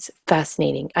 Oh, it's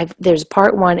fascinating. There's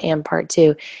part 1 and part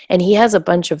 2. And he has a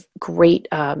bunch of great,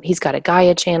 he's got a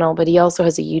Gaia channel, but he also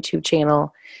has a YouTube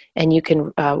channel. And you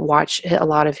can watch a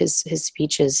lot of his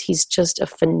speeches. He's just a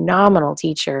phenomenal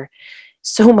teacher.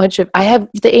 I have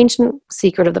The Ancient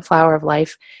Secret of the Flower of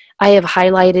Life. I have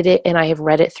highlighted it and I have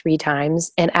read it 3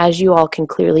 times. And as you all can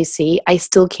clearly see, I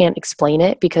still can't explain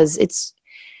it because it's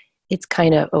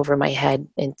kind of over my head.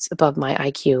 It's above my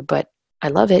IQ, but I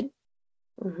love it.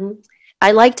 Mm-hmm.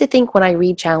 I like to think when I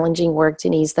read challenging work,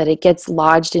 Denise, that it gets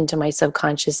lodged into my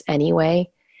subconscious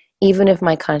anyway, even if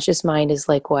my conscious mind is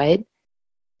like, what?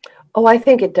 Oh, I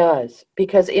think it does.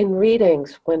 Because in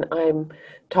readings, when I'm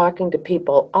talking to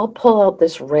people, I'll pull out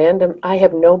this random, I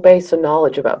have no base of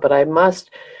knowledge about, but I'm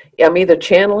either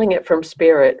channeling it from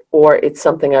spirit or it's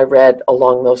something I read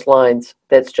along those lines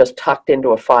that's just tucked into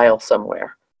a file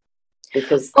somewhere.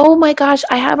 Because oh my gosh,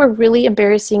 I have a really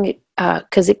embarrassing,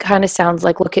 because it kind of sounds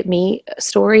like look at me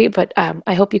story, but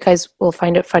I hope you guys will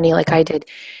find it funny like I did.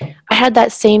 I had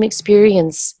that same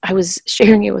experience. I was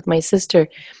sharing it with my sister.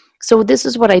 So this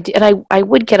is what I did. And I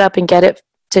would get up and get it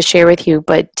to share with you,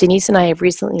 but Denise and I have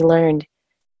recently learned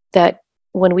that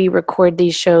when we record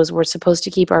these shows, we're supposed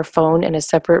to keep our phone in a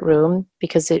separate room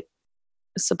because it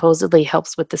supposedly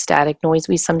helps with the static noise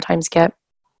we sometimes get.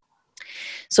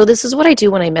 So this is what I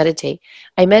do when I meditate.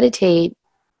 I meditate,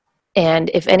 and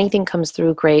if anything comes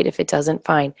through, great. If it doesn't,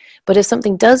 fine. But if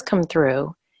something does come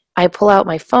through, I pull out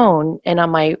my phone, and on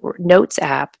my notes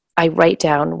app, I write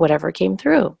down whatever came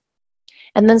through.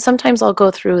 And then sometimes I'll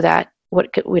go through that,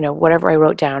 whatever I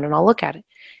wrote down, and I'll look at it.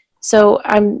 So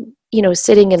I'm,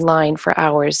 sitting in line for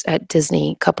hours at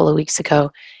Disney a couple of weeks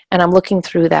ago, and I'm looking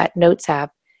through that notes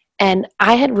app, and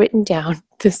I had written down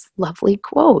this lovely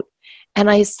quote. And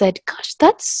I said, gosh,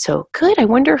 that's so good. I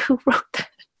wonder who wrote that.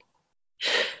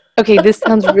 Okay, this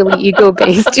sounds really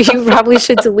ego-based. You probably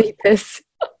should delete this.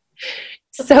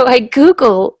 So I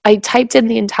typed in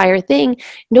the entire thing.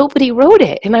 Nobody wrote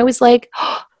it. And I was like,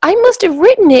 oh, I must have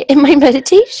written it in my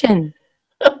meditation.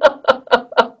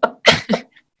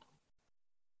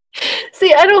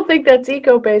 See, I don't think that's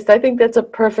ego-based. I think that's a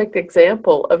perfect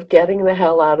example of getting the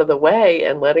hell out of the way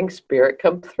and letting spirit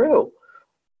come through.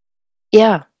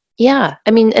 Yeah. Yeah.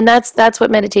 I mean, and that's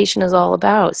what meditation is all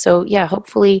about. So yeah,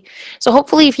 hopefully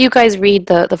if you guys read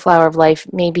the Flower of Life,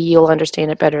 maybe you'll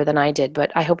understand it better than I did,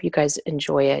 but I hope you guys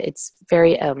enjoy it. It's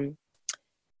very,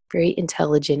 very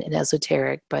intelligent and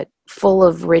esoteric, but full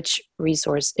of rich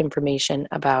resource information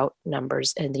about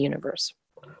numbers and the universe.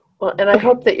 Well, and I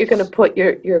hope that you're going to put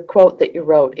your quote that you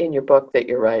wrote in your book that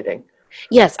you're writing.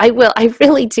 Yes, I will. I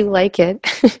really do like it.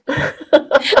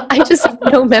 I just have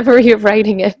no memory of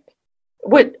writing it.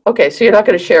 Okay, so you're not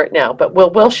going to share it now, but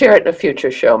we'll share it in a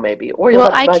future show maybe. Or well,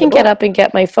 I can get up and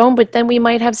get my phone, but then we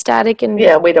might have static and...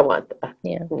 Yeah, we don't want that.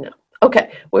 Yeah. No.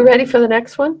 Okay, we ready for the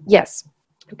next one? Yes.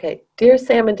 Okay. Dear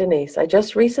Sam and Denise, I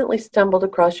just recently stumbled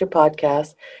across your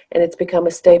podcast, and it's become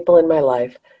a staple in my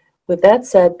life. With that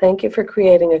said, thank you for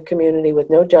creating a community with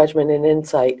no judgment and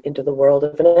insight into the world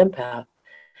of an empath.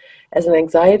 As an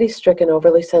anxiety-stricken,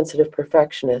 overly sensitive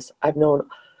perfectionist, I've known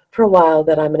for a while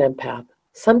that I'm an empath.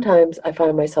 Sometimes I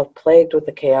find myself plagued with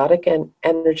the chaotic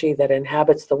energy that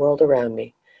inhabits the world around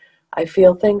me. I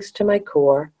feel things to my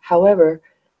core. However,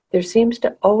 there seems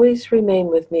to always remain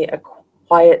with me a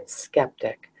quiet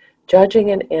skeptic,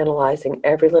 judging and analyzing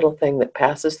every little thing that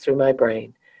passes through my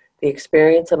brain. The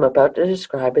experience I'm about to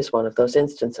describe is one of those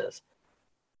instances.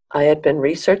 I had been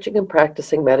researching and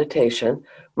practicing meditation,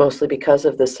 mostly because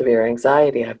of the severe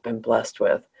anxiety I've been blessed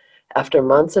with. After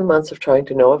months and months of trying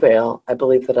to no avail, I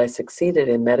believe that I succeeded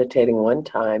in meditating one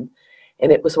time, and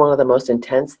it was one of the most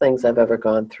intense things I've ever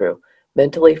gone through,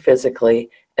 mentally, physically,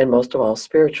 and most of all,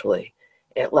 spiritually.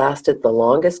 It lasted the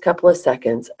longest couple of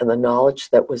seconds, and the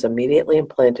knowledge that was immediately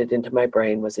implanted into my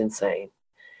brain was insane.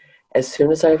 As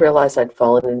soon as I realized I'd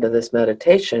fallen into this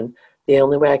meditation, the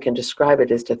only way I can describe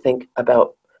it is to think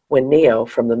about when Neo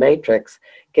from The Matrix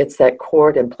gets that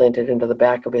cord implanted into the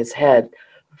back of his head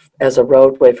as a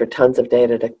roadway for tons of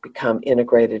data to become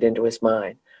integrated into his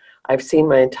mind. I've seen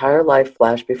my entire life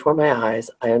flash before my eyes.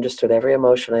 I understood every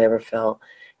emotion I ever felt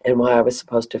and why I was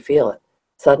supposed to feel it.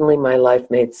 Suddenly my life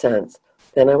made sense.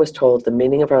 Then I was told the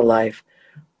meaning of our life.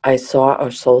 I saw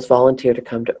our souls volunteer to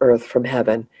come to earth from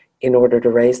heaven in order to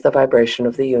raise the vibration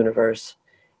of the universe,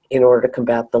 in order to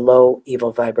combat the low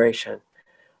evil vibration.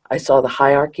 I saw the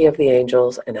hierarchy of the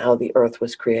angels and how the earth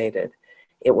was created.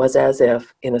 It was as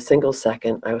if, in a single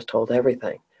second, I was told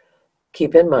everything.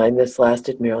 Keep in mind, this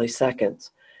lasted merely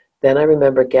seconds. Then I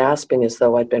remember gasping as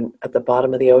though I'd been at the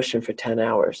bottom of the ocean for 10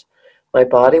 hours. My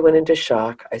body went into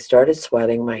shock. I started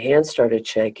sweating. My hands started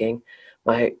shaking.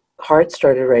 My heart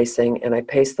started racing, and I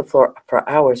paced the floor for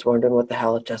hours wondering what the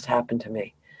hell had just happened to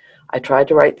me. I tried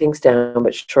to write things down,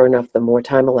 but sure enough, the more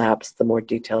time elapsed, the more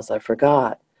details I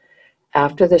forgot.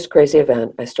 After this crazy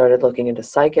event, I started looking into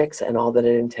psychics and all that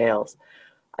it entails.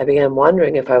 I began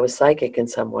wondering if I was psychic in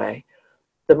some way.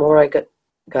 The more I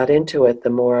got into it, the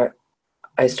more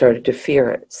I started to fear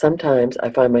it. Sometimes I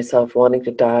find myself wanting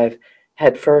to dive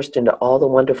headfirst into all the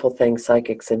wonderful things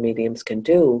psychics and mediums can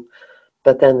do,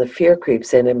 but then the fear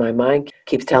creeps in and my mind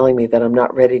keeps telling me that I'm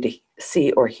not ready to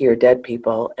see or hear dead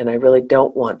people, and I really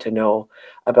don't want to know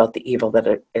about the evil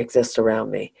that exists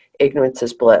around me. Ignorance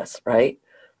is bliss, right?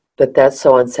 But that's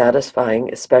so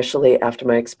unsatisfying, especially after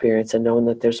my experience and knowing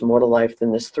that there's more to life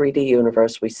than this 3D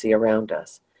universe we see around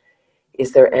us.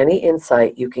 Is there any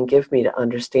insight you can give me to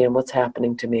understand what's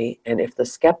happening to me and if the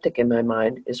skeptic in my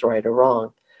mind is right or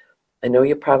wrong? I know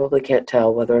you probably can't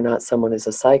tell whether or not someone is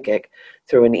a psychic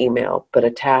through an email, but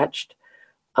attached,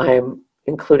 I'm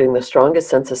including the strongest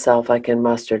sense of self I can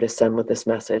muster to send with this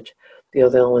message. The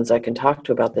only ones I can talk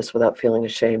to about this without feeling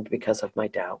ashamed because of my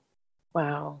doubt.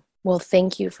 Wow. Well,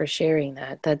 thank you for sharing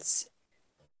that. That's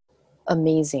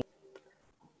amazing.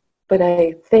 But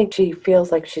I think she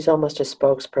feels like she's almost a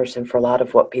spokesperson for a lot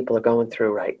of what people are going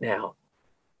through right now.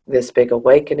 This big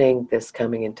awakening, this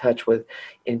coming in touch with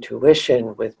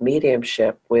intuition, with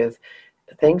mediumship, with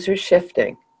things are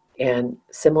shifting. And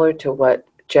similar to what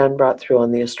Jen brought through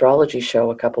on the astrology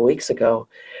show a couple weeks ago,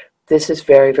 this is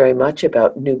very, very much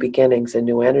about new beginnings and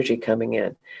new energy coming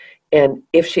in. And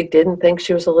if she didn't think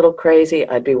she was a little crazy,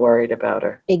 I'd be worried about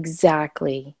her.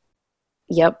 Exactly.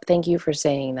 Yep. Thank you for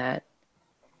saying that.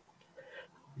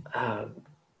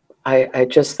 I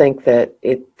just think that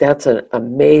that's an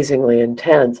amazingly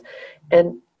intense.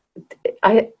 And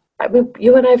I mean,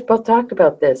 you and I have both talked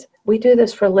about this. We do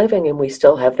this for a living, and we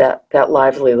still have that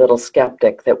lively little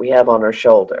skeptic that we have on our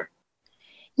shoulder.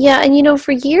 Yeah. And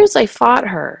for years I fought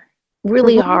her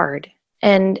really Mm-hmm. hard,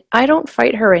 and I don't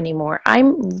fight her anymore.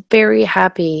 I'm very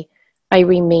happy I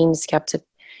remain skeptic,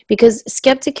 because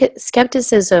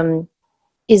skepticism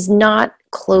is not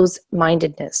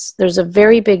closed-mindedness. There's a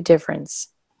very big difference.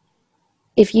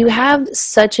 If you have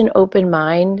such an open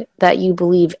mind that you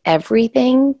believe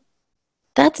everything,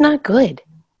 that's not good.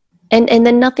 And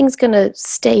then nothing's going to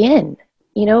stay in.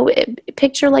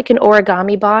 Picture like an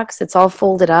origami box. It's all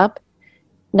folded up.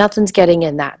 Nothing's getting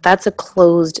in that. That's a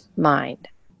closed mind.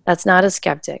 That's not a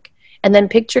skeptic. And then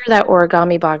picture that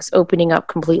origami box opening up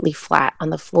completely flat on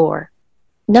the floor.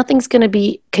 Nothing's going to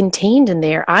be contained in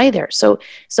there either. So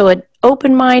an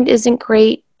open mind isn't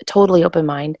great, a totally open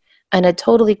mind, and a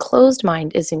totally closed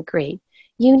mind isn't great.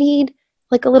 You need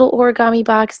like a little origami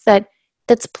box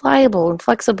that's pliable and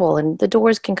flexible, and the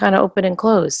doors can kind of open and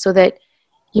close so that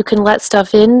you can let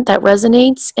stuff in that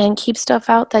resonates and keep stuff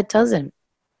out that doesn't.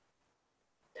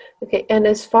 Okay, and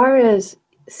as far as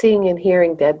seeing and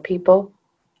hearing dead people,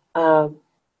 uh,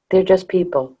 they're just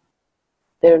people.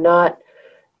 They're not.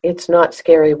 It's not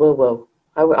scary woo-woo.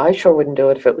 I sure wouldn't do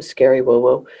it if it was scary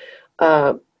woo-woo.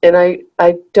 And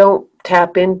I don't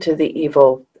tap into the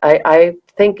evil. I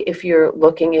think if you're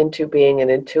looking into being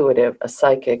an intuitive, a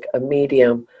psychic, a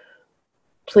medium,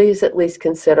 please at least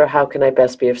consider how can I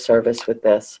best be of service with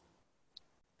this.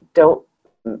 Don't.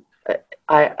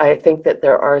 I think that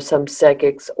there are some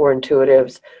psychics or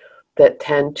intuitives that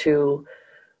tend to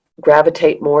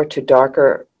gravitate more to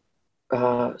darker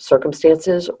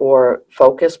circumstances or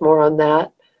focus more on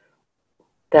that,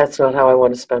 that's not how I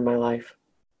want to spend my life.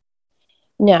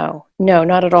 No, no,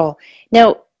 not at all.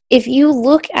 Now, if you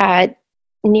look at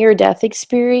near-death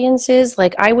experiences,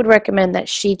 like I would recommend that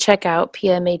she check out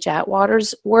PMH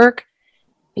Atwater's work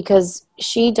because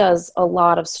she does a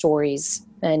lot of stories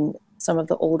and some of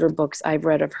the older books I've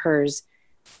read of hers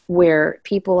where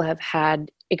people have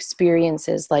had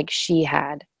experiences like she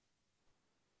had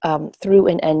through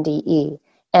an NDE.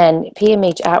 And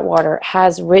PMH Atwater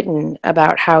has written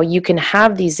about how you can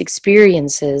have these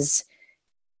experiences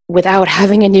without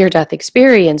having a near-death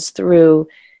experience through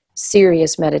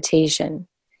serious meditation.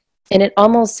 And it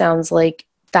almost sounds like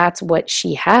that's what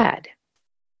she had.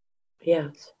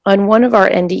 Yes. On one of our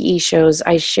NDE shows,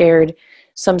 I shared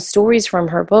some stories from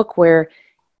her book where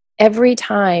every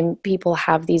time people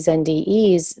have these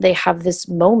NDEs, they have this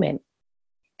moment.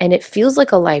 And it feels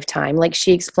like a lifetime, like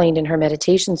she explained in her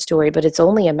meditation story, but it's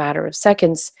only a matter of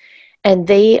seconds. And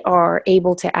they are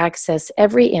able to access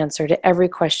every answer to every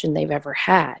question they've ever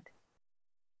had.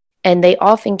 And they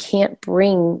often can't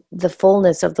bring the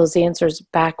fullness of those answers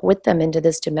back with them into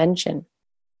this dimension.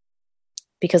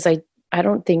 Because I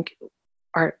don't think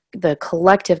the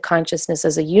collective consciousness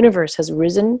as a universe has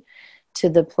risen to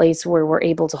the place where we're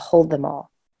able to hold them all.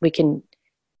 We can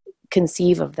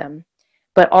conceive of them.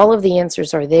 But all of the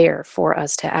answers are there for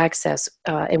us to access,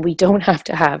 and we don't have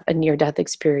to have a near-death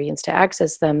experience to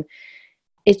access them.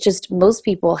 It's just most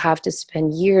people have to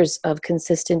spend years of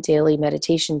consistent daily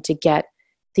meditation to get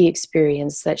the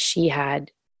experience that she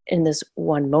had in this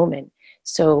one moment.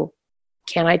 So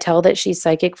can I tell that she's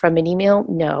psychic from an email?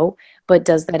 No. But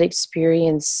does that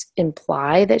experience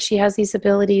imply that she has these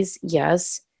abilities?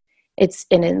 Yes.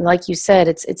 And like you said,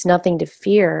 it's nothing to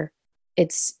fear.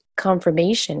 It's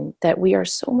confirmation that we are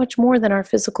so much more than our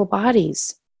physical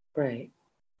bodies. Right.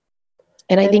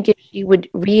 And I think if you would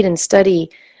read and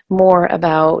study more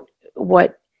about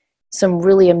what some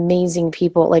really amazing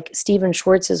people like Stephen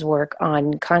Schwartz's work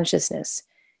on consciousness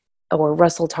or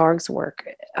Russell Targ's work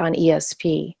on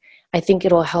ESP, I think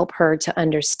it'll help her to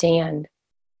understand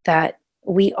that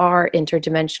we are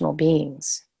interdimensional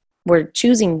beings. We're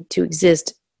choosing to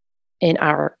exist in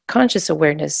our conscious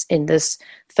awareness in this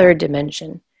third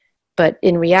dimension. But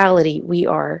in reality, we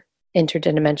are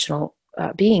interdimensional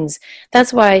beings.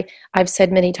 That's why I've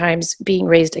said many times being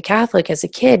raised a Catholic as a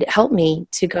kid helped me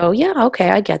to go, yeah, okay,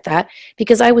 I get that.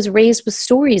 Because I was raised with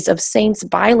stories of saints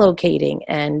bilocating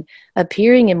and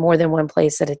appearing in more than one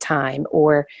place at a time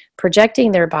or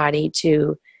projecting their body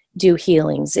to do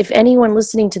healings. If anyone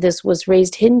listening to this was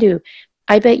raised Hindu,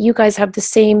 I bet you guys have the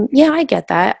same, yeah, I get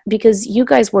that. Because you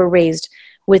guys were raised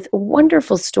with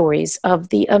wonderful stories of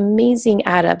the amazing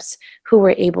adepts who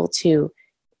were able to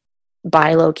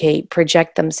bilocate,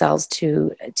 project themselves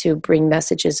to bring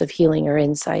messages of healing or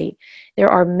insight.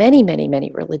 There are many, many,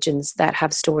 many religions that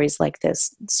have stories like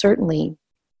this. Certainly,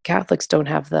 Catholics don't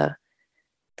have the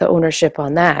ownership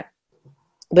on that.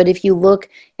 But if you look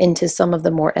into some of the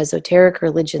more esoteric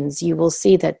religions, you will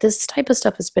see that this type of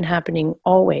stuff has been happening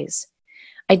always.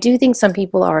 I do think some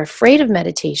people are afraid of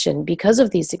meditation because of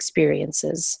these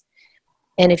experiences.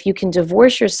 And if you can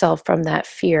divorce yourself from that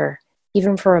fear,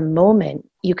 even for a moment,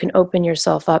 you can open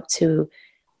yourself up to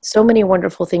so many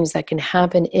wonderful things that can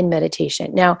happen in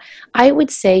meditation. Now, I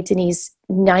would say, Denise,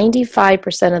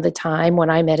 95% of the time when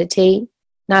I meditate,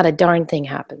 not a darn thing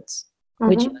happens. Mm-hmm.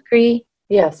 Would you agree?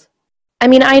 Yes. I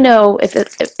mean, I know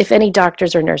if any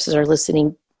doctors or nurses are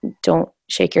listening, don't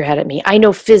shake your head at me. I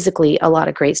know physically a lot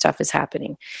of great stuff is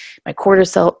happening. My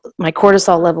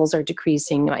cortisol levels are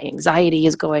decreasing. My anxiety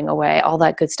is going away, all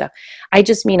that good stuff. I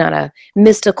just mean on a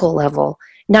mystical level,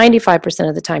 95%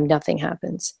 of the time, nothing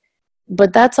happens.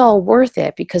 But that's all worth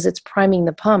it because it's priming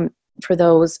the pump for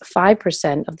those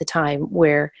 5% of the time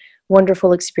where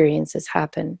wonderful experiences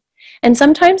happen. And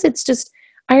sometimes it's just,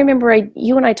 I remember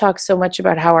you and I talked so much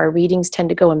about how our readings tend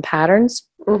to go in patterns.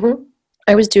 Mm-hmm.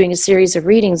 I was doing a series of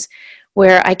readings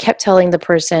where I kept telling the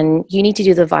person, you need to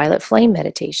do the violet flame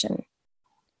meditation.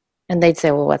 And they'd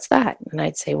say, well, what's that? And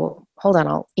I'd say, well, hold on,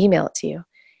 I'll email it to you.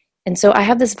 And so I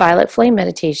have this violet flame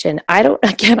meditation. I don't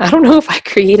know if I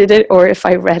created it or if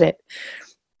I read it.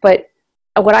 But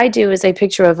what I do is I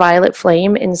picture a violet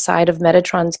flame inside of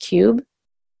Metatron's cube.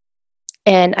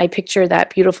 And I picture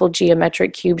that beautiful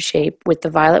geometric cube shape with the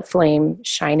violet flame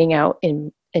shining out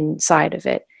inside of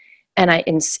it. And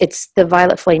it's the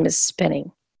violet flame is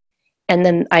spinning. And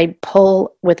then I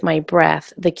pull with my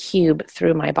breath the cube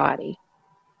through my body.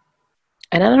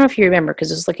 And I don't know if you remember,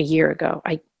 because it was like a year ago.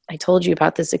 I told you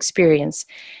about this experience.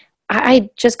 I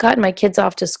just gotten my kids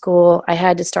off to school. I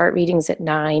had to start readings at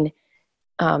 9.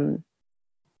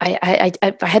 I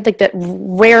had like that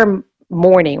rare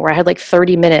morning where I had like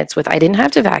 30 minutes with, I didn't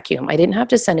have to vacuum. I didn't have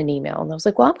to send an email. And I was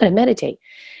like, well, I'm going to meditate.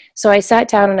 So I sat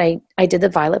down and I did the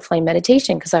violet flame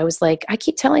meditation because I was like, I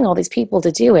keep telling all these people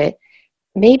to do it.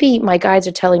 Maybe my guides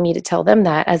are telling me to tell them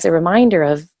that as a reminder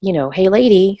of, hey,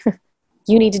 lady,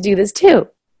 you need to do this too.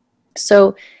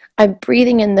 So I'm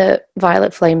breathing in the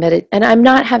violet flame and I'm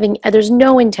not there's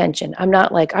no intention. I'm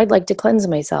not like, I'd like to cleanse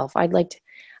myself.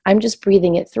 I'm just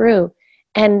breathing it through.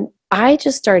 And I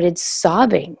just started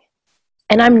sobbing.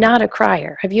 And I'm not a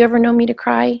crier. Have you ever known me to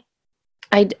cry?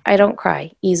 I don't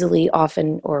cry easily,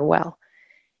 often, or well.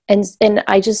 And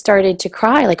I just started to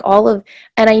cry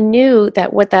and I knew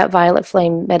that what that violet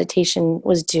flame meditation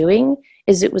was doing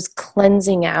is it was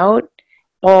cleansing out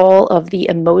all of the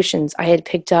emotions I had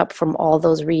picked up from all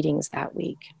those readings that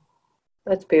week.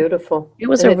 That's beautiful. It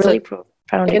was a really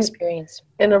profound experience.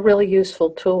 And a really useful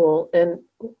tool. And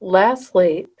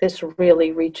lastly, this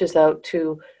really reaches out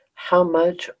to how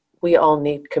much we all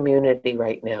need community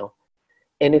right now.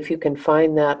 And if you can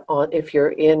find that if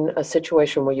you're in a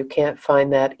situation where you can't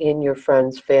find that in your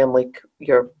friends, family,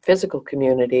 your physical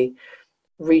community,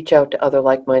 reach out to other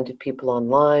like-minded people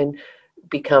online.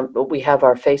 We have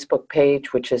our Facebook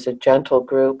page, which is a gentle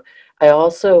group. I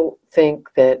also think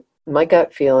that my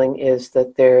gut feeling is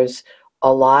that there's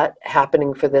a lot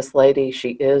happening for this lady.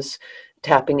 She is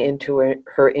tapping into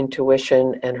her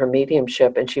intuition and her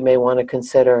mediumship, and she may want to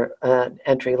consider an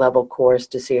entry-level course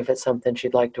to see if it's something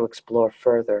she'd like to explore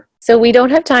further. So we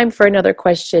don't have time for another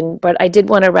question, but I did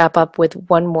want to wrap up with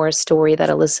one more story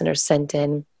that a listener sent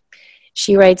in.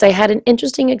 She writes, I had an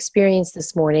interesting experience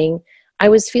this morning. I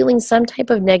was feeling some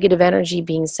type of negative energy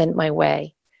being sent my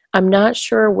way. I'm not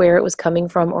sure where it was coming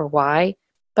from or why,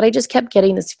 but I just kept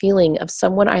getting this feeling of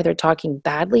someone either talking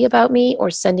badly about me or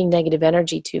sending negative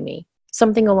energy to me.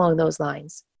 Something along those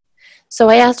lines. So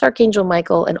I asked Archangel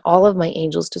Michael and all of my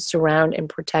angels to surround and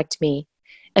protect me.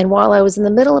 And while I was in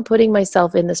the middle of putting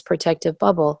myself in this protective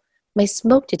bubble, my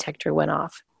smoke detector went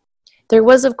off. There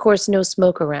was, of course, no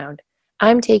smoke around.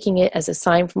 I'm taking it as a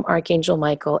sign from Archangel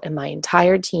Michael and my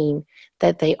entire team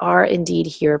that they are indeed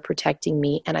here protecting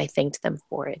me, and I thanked them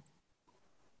for it.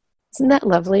 Isn't that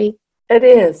lovely? It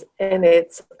is, and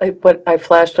what I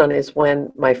flashed on is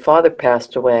when my father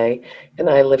passed away, and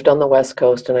I lived on the West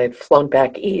Coast, and I'd flown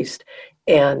back east,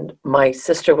 and my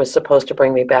sister was supposed to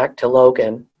bring me back to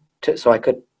Logan, so I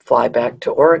could fly back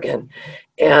to Oregon,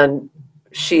 and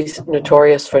she's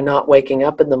notorious for not waking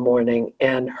up in the morning,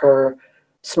 and her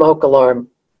smoke alarm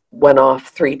went off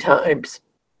 3 times,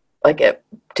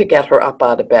 to get her up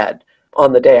out of bed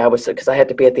on the day because I had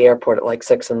to be at the airport at like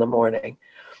 6 a.m.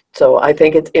 So I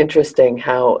think it's interesting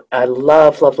how I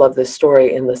love this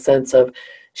story in the sense of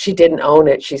she didn't own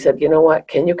it. She said, you know what,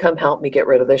 can you come help me get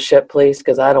rid of this shit, please?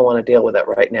 Because I don't want to deal with it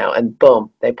right now. And boom,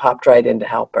 they popped right in to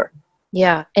help her.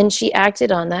 Yeah, and she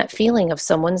acted on that feeling of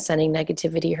someone sending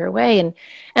negativity her way. And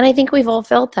I think we've all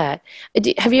felt that.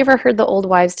 Have you ever heard the old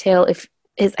wives' tale?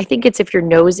 I think it's if your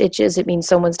nose itches, it means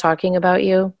someone's talking about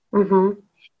you. Mm-hmm.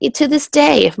 To this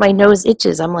day, if my nose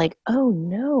itches, I'm like, oh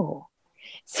no.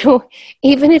 So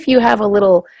even if you have a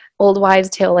little old wives'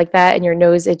 tale like that and your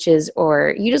nose itches,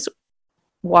 or you just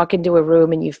walk into a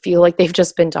room and you feel like they've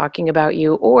just been talking about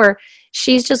you, or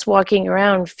she's just walking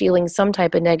around feeling some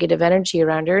type of negative energy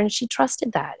around her, and she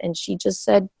trusted that. And she just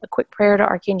said a quick prayer to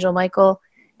Archangel Michael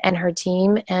and her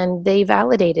team, and they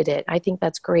validated it. I think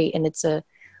that's great. And it's a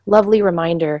lovely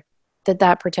reminder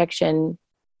that protection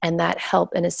and that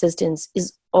help and assistance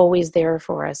is always there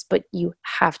for us, but you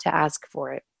have to ask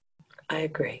for it. I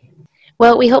agree.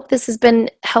 Well, we hope this has been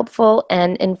helpful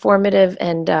and informative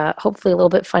and hopefully a little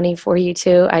bit funny for you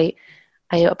too. I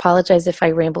apologize if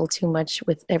I ramble too much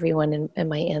with everyone and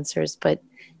my answers, but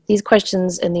these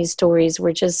questions and these stories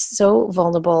were just so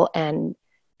vulnerable and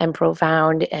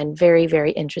profound and very,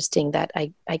 very interesting that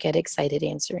I get excited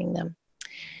answering them.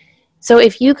 So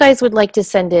if you guys would like to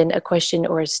send in a question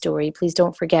or a story, please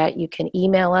don't forget you can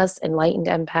email us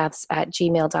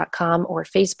enlightenedempaths@gmail.com or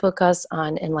Facebook us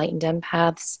on Enlightened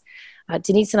Empaths.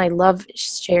 Denise and I love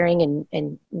sharing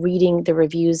and reading the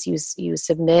reviews you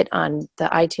submit on the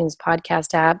iTunes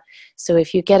podcast app. So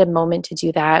if you get a moment to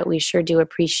do that, we sure do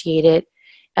appreciate it.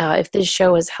 If this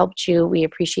show has helped you, we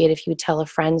appreciate if you tell a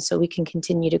friend so we can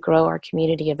continue to grow our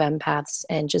community of empaths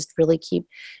and just really keep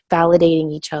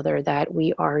validating each other that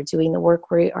we are doing the work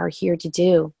we are here to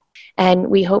do. And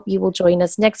we hope you will join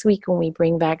us next week when we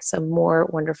bring back some more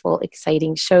wonderful,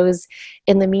 exciting shows.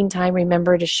 In the meantime,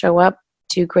 remember to show up,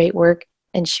 do great work,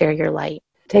 and share your light.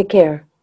 Take care.